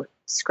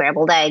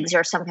 scrambled eggs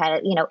or some kind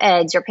of,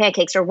 eggs or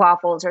pancakes or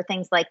waffles or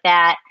things like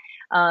that.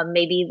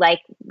 Maybe like,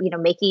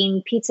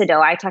 making pizza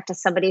dough. I talked to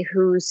somebody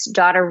whose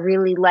daughter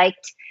really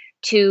liked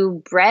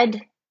to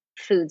bread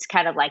foods,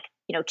 kind of like,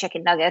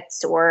 chicken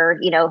nuggets or,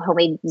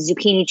 homemade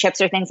zucchini chips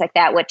or things like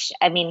that, which,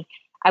 I mean,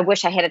 I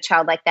wish I had a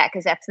child like that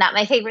because that's not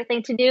my favorite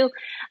thing to do.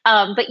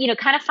 But,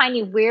 kind of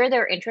finding where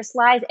their interest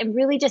lies and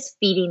really just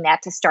feeding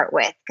that to start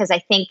with. Because I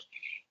think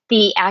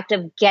the act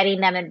of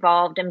getting them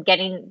involved and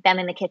getting them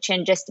in the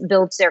kitchen just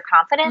builds their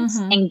confidence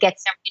and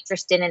gets them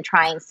interested in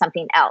trying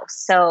something else.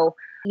 So,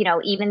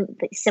 even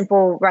the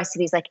simple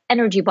recipes like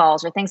energy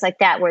balls or things like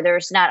that, where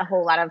there's not a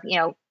whole lot of,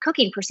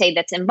 cooking per se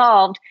that's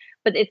involved,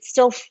 but it's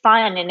still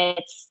fun and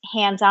it's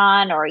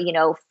hands-on, or,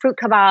 fruit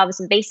kebabs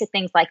and basic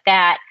things like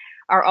that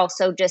are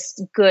also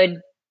just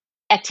good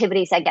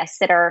activities, I guess,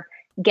 that are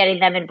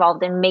getting them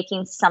involved in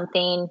making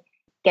something,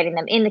 getting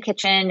them in the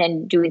kitchen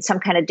and doing some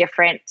kind of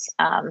different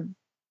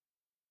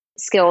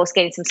skills,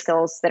 getting some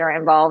skills that are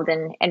involved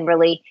and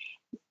really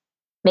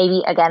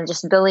maybe, again,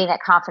 just building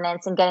that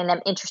confidence and getting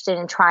them interested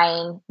in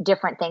trying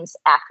different things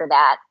after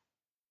that.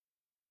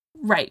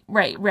 Right.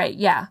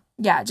 Yeah.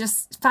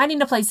 Just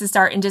finding a place to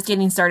start and just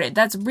getting started.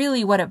 That's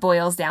really what it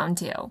boils down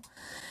to.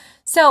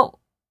 So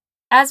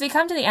as we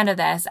come to the end of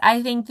this,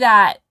 I think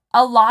that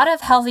a lot of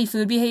healthy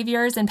food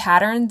behaviors and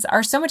patterns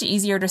are so much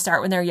easier to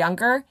start when they're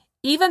younger,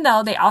 even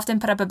though they often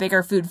put up a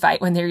bigger food fight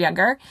when they're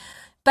younger.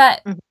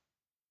 But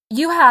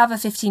you have a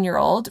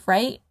 15-year-old,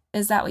 right?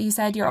 Is that what you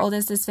said? Your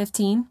oldest is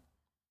 15?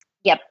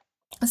 Yep.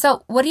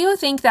 So what do you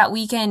think that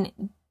we can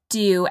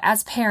do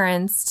as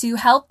parents to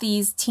help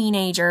these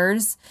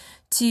teenagers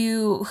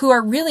who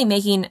are really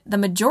making the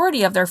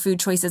majority of their food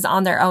choices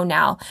on their own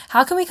now?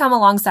 How can we come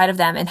alongside of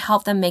them and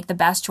help them make the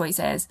best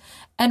choices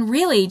and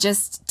really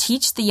just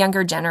teach the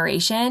younger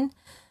generation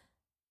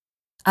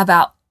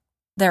about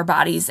their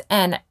bodies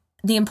and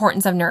the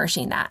importance of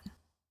nourishing that?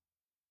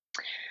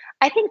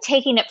 I think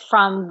taking it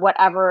from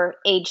whatever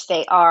age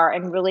they are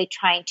and really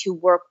trying to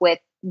work with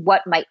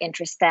what might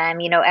interest them.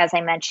 As I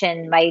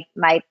mentioned,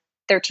 my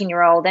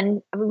 13-year-old,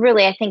 and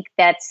really I think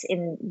that's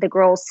in the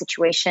girls'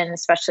 situation,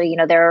 especially,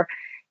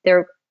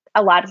 they're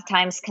a lot of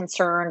times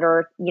concerned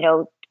or,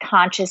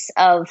 conscious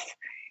of,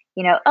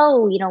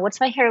 what's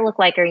my hair look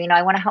like? Or,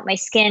 I want to help my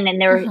skin.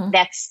 And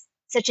that's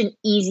such an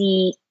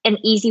easy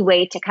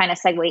way to kind of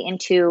segue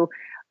into,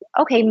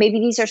 okay, maybe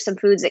these are some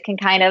foods that can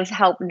kind of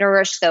help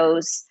nourish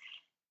those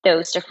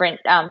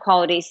different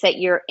qualities that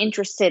you're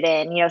interested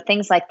in,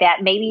 things like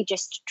that. Maybe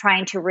just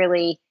trying to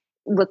really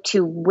look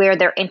to where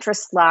their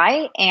interests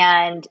lie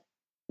and,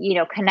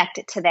 connect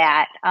it to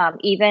that.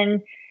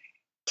 Even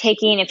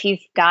taking, if you've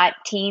got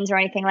teens or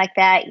anything like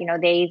that,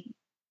 they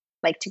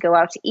like to go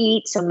out to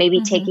eat. So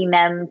maybe taking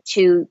them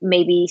to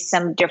maybe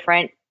some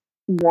different,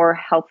 more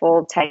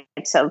helpful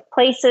types of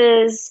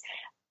places,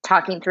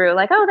 talking through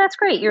like, oh, that's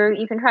great.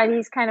 You can try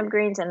these kind of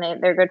greens and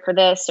they're good for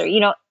this, or,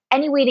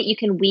 any way that you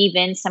can weave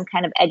in some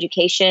kind of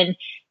education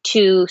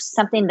to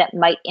something that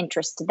might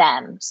interest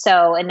them.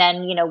 So, and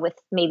then, with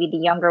maybe the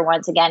younger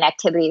ones, again,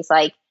 activities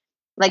like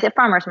the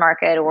farmer's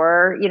market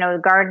or,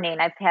 gardening.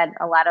 I've had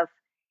a lot of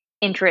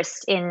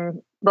interest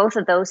in both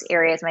of those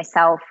areas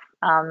myself.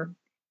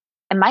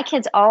 And my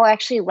kids all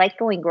actually like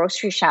going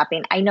grocery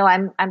shopping. I know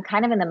I'm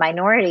kind of in the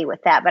minority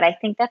with that, but I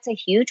think that's a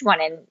huge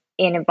one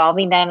in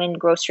involving them in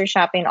grocery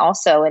shopping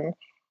also. And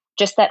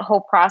just that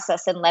whole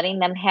process and letting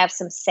them have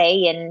some say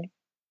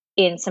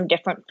in some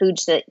different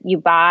foods that you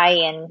buy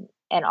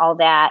and all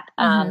that,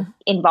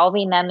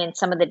 involving them in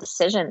some of the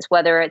decisions,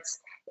 whether it's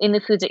in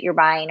the foods that you're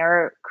buying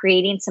or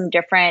creating some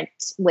different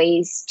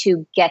ways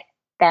to get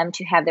them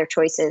to have their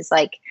choices,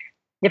 like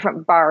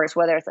different bars,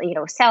 whether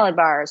it's, salad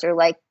bars or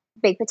like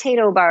baked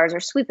potato bars or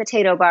sweet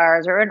potato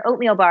bars or an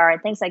oatmeal bar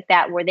and things like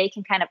that, where they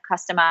can kind of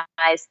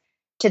customize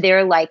to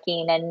their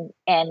liking.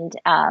 And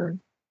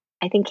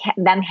I think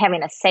them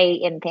having a say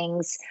in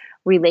things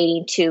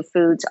relating to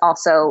foods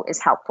also is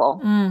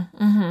helpful.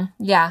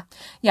 Yeah.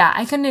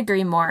 I couldn't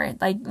agree more.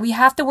 Like, we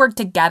have to work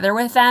together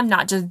with them,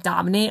 not just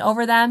dominate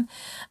over them.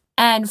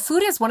 And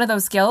food is one of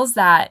those skills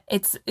that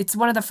it's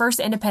one of the first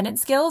independent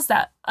skills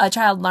that a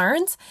child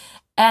learns.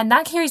 And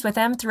that carries with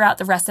them throughout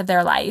the rest of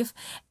their life.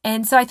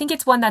 And so I think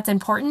it's one that's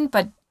important,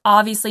 but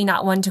obviously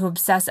not one to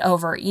obsess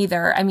over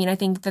either. I mean, I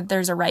think that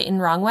there's a right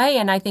and wrong way.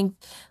 And I think,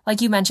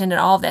 like you mentioned in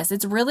all of this,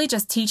 it's really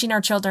just teaching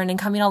our children and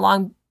coming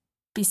along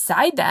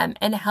beside them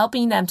and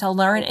helping them to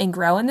learn and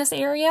grow in this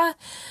area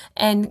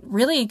and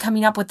really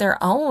coming up with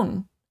their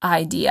own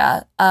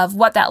idea of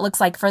what that looks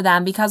like for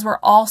them, because we're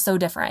all so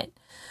different.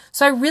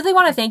 So I really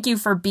want to thank you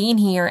for being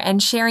here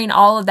and sharing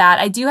all of that.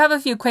 I do have a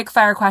few quick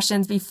fire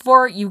questions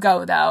before you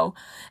go, though.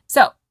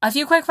 So a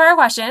few quick fire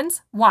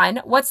questions.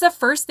 One, what's the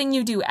first thing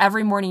you do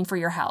every morning for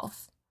your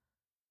health?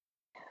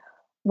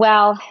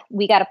 Well,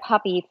 we got a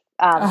puppy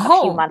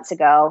a few months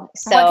ago.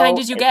 So what kind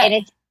did you get?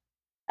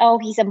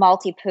 He's a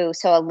Maltipoo.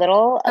 So a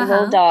little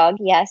dog.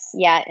 Yes.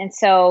 Yeah. And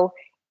so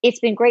it's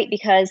been great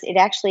because it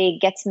actually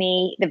gets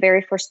me, the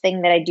very first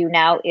thing that I do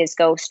now is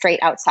go straight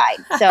outside.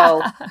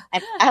 So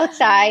I'm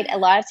outside a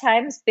lot of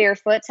times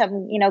barefoot. So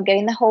I'm,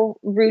 getting the whole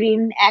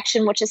rooting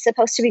action, which is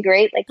supposed to be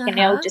great. Like,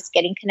 just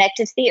getting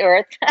connected to the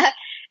earth.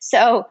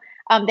 So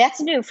that's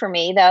new for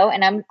me though.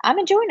 And I'm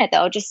enjoying it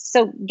though. Just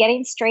so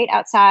getting straight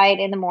outside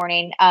in the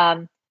morning.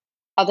 Other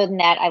than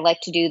that, I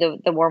like to do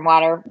the warm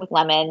water with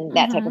lemon,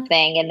 that type of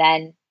thing. And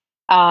then,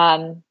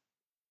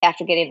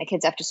 after getting the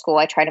kids after school,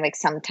 I try to make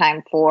some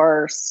time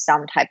for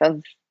some type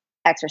of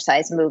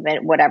exercise,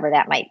 movement, whatever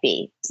that might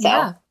be.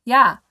 So,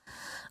 yeah.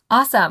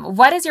 Awesome.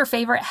 What is your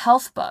favorite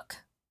health book?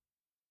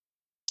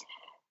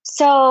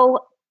 So,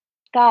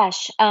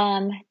 gosh,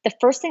 the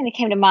first thing that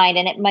came to mind,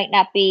 and it might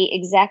not be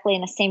exactly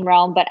in the same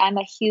realm, but I'm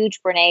a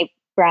huge Brene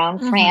Brown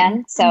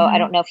fan. So I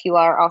don't know if you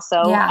are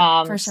also.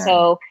 Yeah, for sure.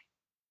 So,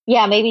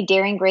 yeah, maybe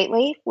Daring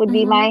Greatly would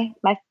be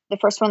the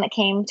first one that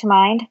came to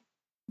mind.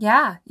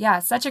 Yeah.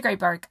 Such a great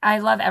book. I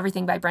love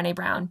everything by Brene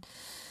Brown.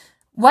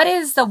 What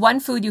is the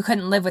one food you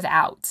couldn't live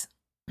without?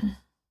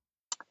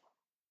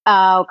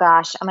 Oh,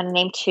 gosh. I'm going to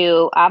name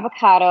two.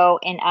 Avocado,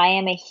 and I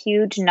am a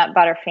huge nut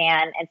butter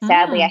fan. And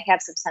sadly, I have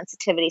some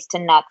sensitivities to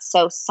nuts.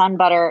 So sun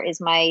butter is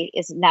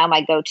now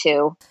my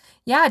go-to.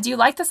 Yeah. Do you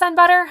like the sun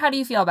butter? How do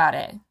you feel about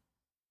it?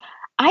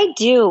 I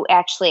do,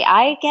 actually.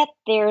 I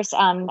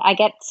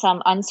get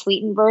some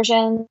unsweetened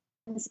versions,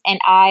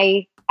 and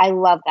I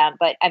love them.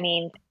 But I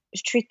mean,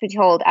 truth be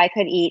told, I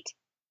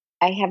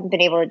haven't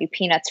been able to do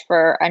peanuts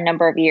for a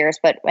number of years,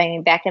 but I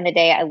mean, back in the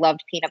day, I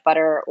loved peanut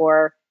butter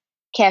or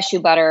cashew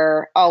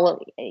butter,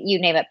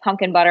 you name it,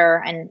 pumpkin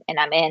butter, and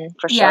I'm in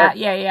for sure.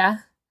 Yeah.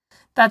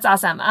 That's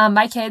awesome.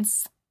 My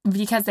kids,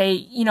 because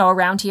they,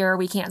 around here,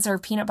 we can't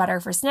serve peanut butter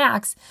for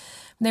snacks.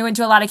 They went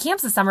to a lot of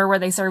camps this summer where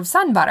they served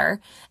sun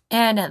butter,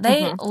 and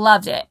they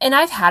loved it. And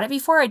I've had it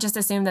before. I just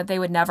assumed that they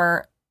would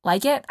never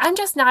like it. I'm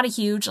just not a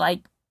huge,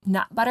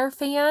 nut butter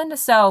fan.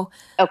 So,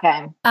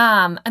 okay.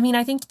 I mean,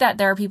 I think that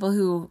there are people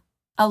who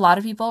a lot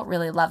of people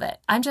really love it.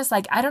 I'm just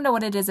like, I don't know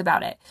what it is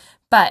about it,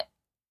 but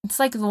it's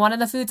like one of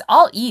the foods,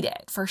 I'll eat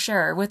it for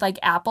sure with like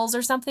apples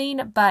or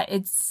something, but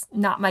it's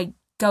not my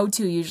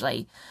go-to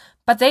usually.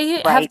 But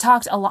they have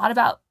talked a lot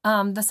about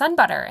the sun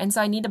butter. And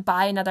so I need to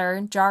buy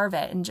another jar of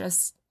it and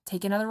just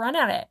take another run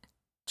at it.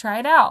 Try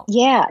it out.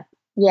 Yeah.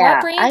 Yeah.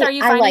 What brand are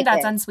you finding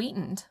that's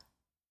unsweetened?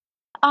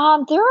 There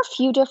are a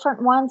few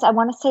different ones. I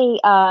want to say,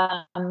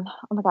 oh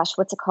my gosh,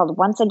 what's it called?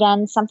 Once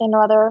Again, something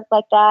or other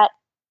like that.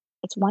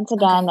 It's Once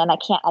Again, and I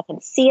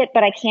can see it,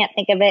 but I can't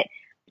think of it.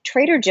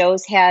 Trader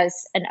Joe's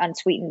has an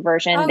unsweetened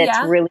version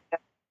really good.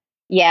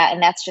 Yeah,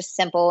 and that's just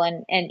simple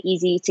and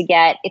easy to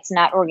get. It's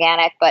not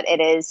organic, but it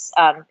is.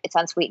 It's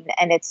unsweetened,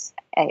 and it's.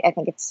 I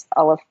think it's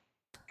all of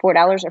 $4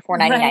 or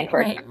 $4.99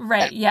 for it.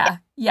 Right.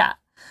 Yeah.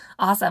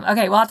 Awesome.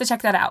 Okay, we'll have to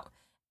check that out.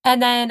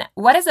 And then,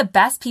 what is the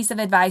best piece of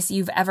advice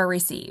you've ever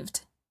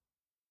received?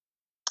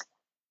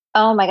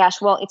 Oh my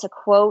gosh! Well, it's a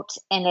quote,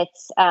 and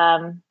it's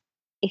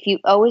if you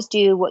always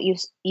do what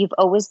you've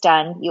always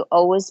done, you'll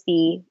always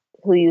be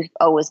who you've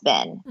always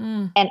been.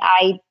 And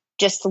I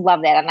just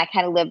love that. And I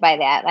kind of live by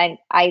that.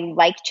 I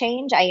like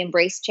change. I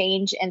embrace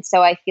change. And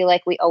so I feel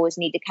like we always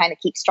need to kind of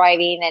keep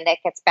striving. And it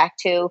gets back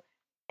to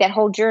that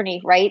whole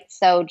journey, right?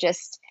 So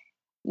just,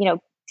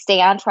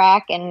 stay on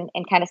track and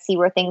kind of see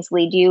where things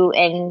lead you.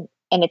 And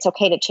it's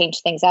okay to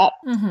change things up.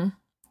 Mm-hmm.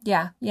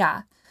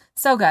 Yeah.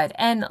 So good.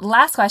 And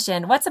last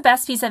question, what's the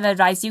best piece of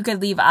advice you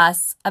could leave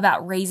us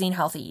about raising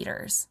healthy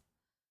eaters?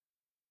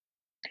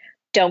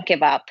 Don't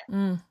give up.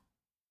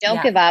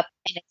 Don't give up.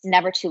 And it's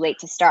never too late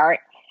to start.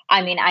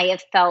 I mean, I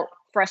have felt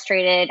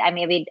frustrated. I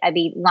mean, I'd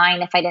be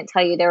lying if I didn't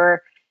tell you there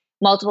were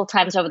multiple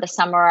times over the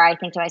summer I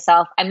think to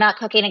myself, I'm not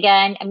cooking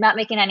again. I'm not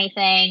making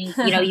anything.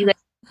 You guys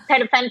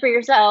kind of fend for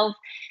yourself.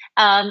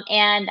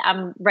 And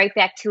I'm right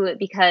back to it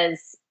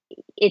because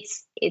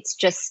it's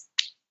just,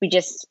 we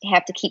just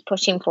have to keep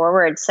pushing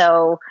forward.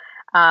 So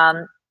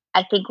I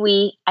think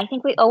we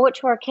owe it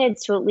to our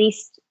kids to at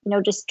least,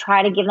 just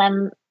try to give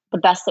them the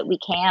best that we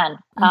can.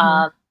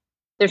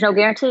 There's no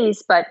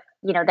guarantees, but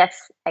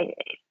that's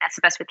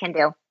the best we can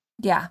do.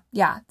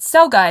 Yeah.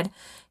 So good.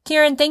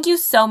 Kieran, thank you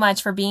so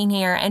much for being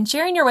here and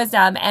sharing your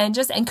wisdom and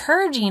just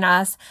encouraging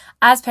us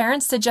as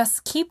parents to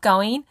just keep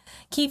going,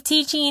 keep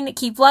teaching,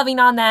 keep loving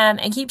on them,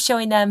 and keep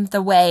showing them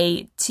the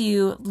way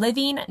to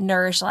living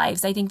nourished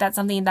lives. I think that's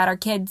something that our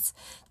kids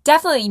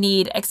definitely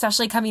need,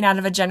 especially coming out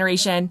of a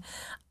generation.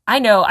 I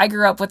know I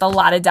grew up with a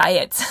lot of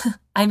diets.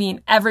 I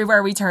mean,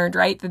 everywhere we turned,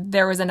 right?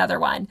 There was another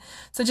one.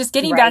 So just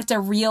getting back to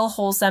real,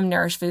 wholesome,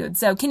 nourished food.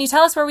 So can you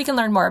tell us where we can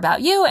learn more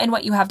about you and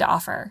what you have to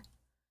offer?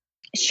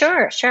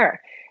 Sure.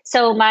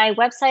 So my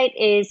website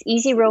is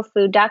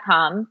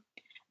easyrealfood.com.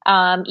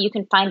 You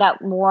can find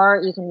out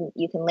more. You can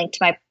link to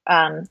my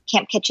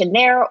Camp Kitchen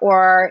there,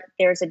 or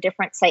there's a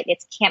different site.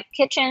 It's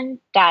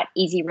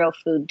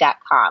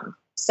campkitchen.easyrealfood.com.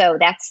 So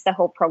that's the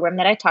whole program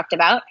that I talked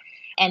about.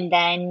 And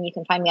then you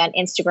can find me on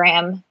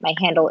Instagram. My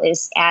handle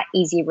is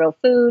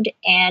 @easyrealfood,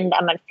 and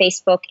I'm on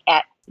Facebook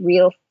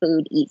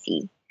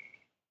 @realfoodeasy.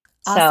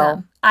 Awesome.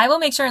 So I will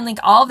make sure and link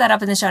all of that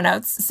up in the show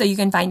notes so you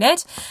can find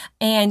it.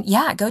 And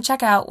go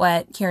check out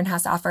what Kieran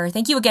has to offer.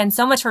 Thank you again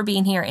so much for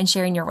being here and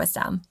sharing your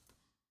wisdom.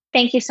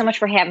 Thank you so much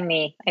for having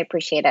me. I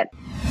appreciate it.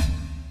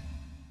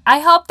 I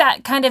hope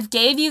that kind of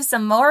gave you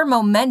some more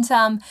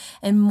momentum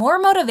and more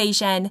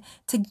motivation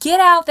to get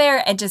out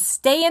there and just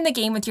stay in the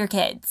game with your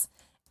kids.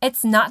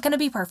 It's not going to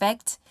be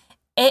perfect.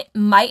 It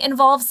might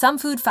involve some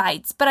food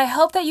fights, but I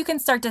hope that you can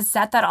start to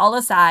set that all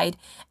aside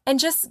and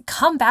just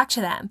come back to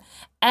them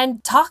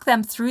and talk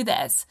them through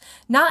this,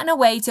 not in a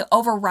way to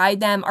override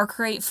them or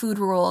create food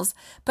rules,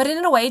 but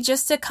in a way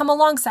just to come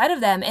alongside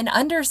of them and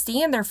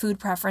understand their food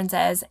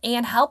preferences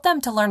and help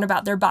them to learn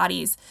about their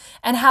bodies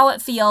and how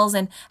it feels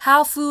and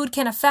how food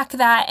can affect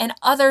that and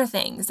other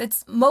things.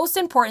 It's most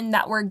important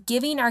that we're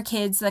giving our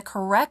kids the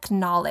correct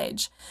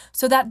knowledge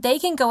so that they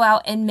can go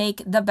out and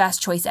make the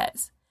best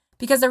choices.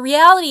 Because the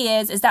reality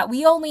is that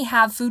we only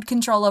have food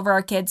control over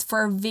our kids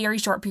for a very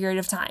short period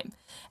of time.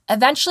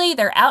 Eventually,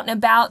 they're out and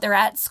about, they're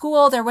at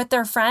school, they're with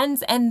their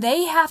friends, and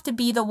they have to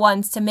be the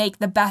ones to make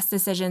the best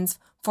decisions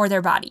for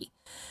their body.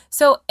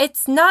 So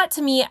it's not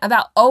to me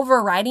about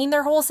overriding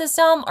their whole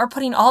system or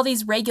putting all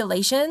these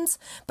regulations,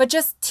 but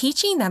just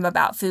teaching them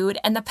about food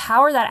and the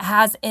power that it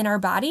has in our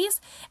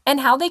bodies and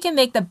how they can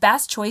make the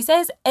best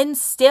choices and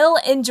still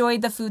enjoy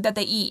the food that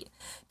they eat.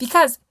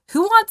 Because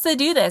who wants to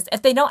do this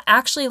if they don't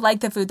actually like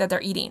the food that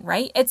they're eating,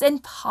 right? It's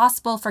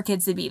impossible for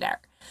kids to be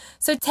there.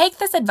 So take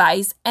this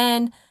advice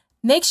and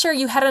make sure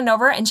you head on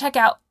over and check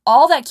out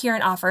all that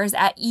Kieran offers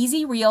at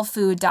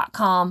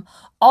easyrealfood.com.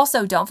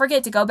 Also, don't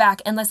forget to go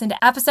back and listen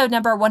to episode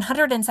number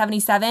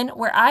 177,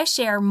 where I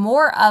share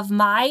more of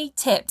my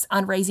tips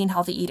on raising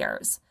healthy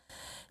eaters.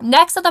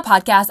 Next on the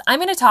podcast, I'm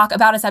going to talk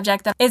about a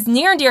subject that is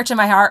near and dear to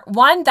my heart,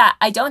 one that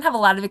I don't have a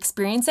lot of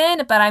experience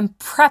in, but I'm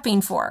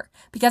prepping for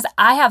because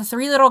I have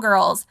 3 little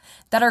girls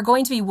that are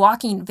going to be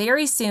walking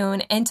very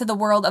soon into the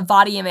world of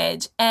body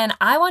image, and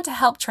I want to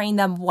help train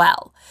them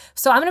well.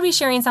 So I'm going to be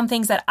sharing some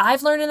things that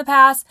I've learned in the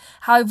past,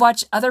 how I've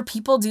watched other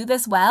people do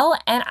this well,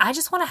 and I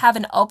just want to have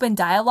an open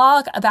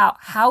dialogue about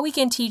how we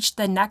can teach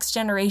the next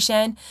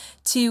generation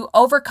to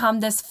overcome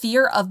this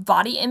fear of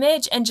body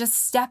image and just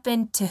step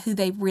into who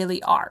they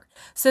really are.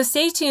 So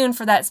stay tuned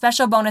for that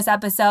special bonus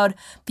episode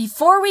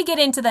before we get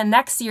into the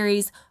next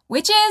series,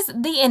 which is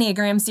the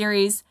Enneagram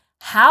series,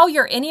 how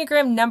your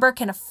Enneagram number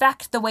can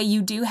affect the way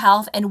you do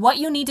health and what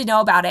you need to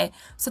know about it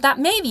so that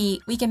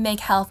maybe we can make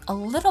health a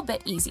little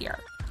bit easier.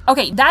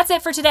 Okay, that's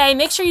it for today.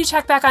 Make sure you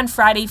check back on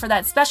Friday for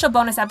that special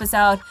bonus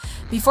episode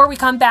before we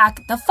come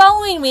back the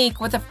following week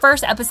with the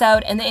first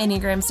episode in the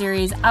Enneagram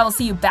series. I will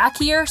see you back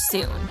here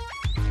soon.